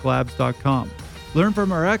forums.fasttalklabs.com. Learn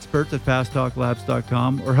from our experts at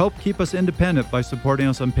fasttalklabs.com or help keep us independent by supporting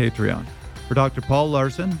us on Patreon. For Dr. Paul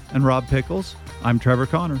Laursen and Rob Pickles, I'm Trevor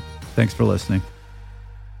Connor. Thanks for listening.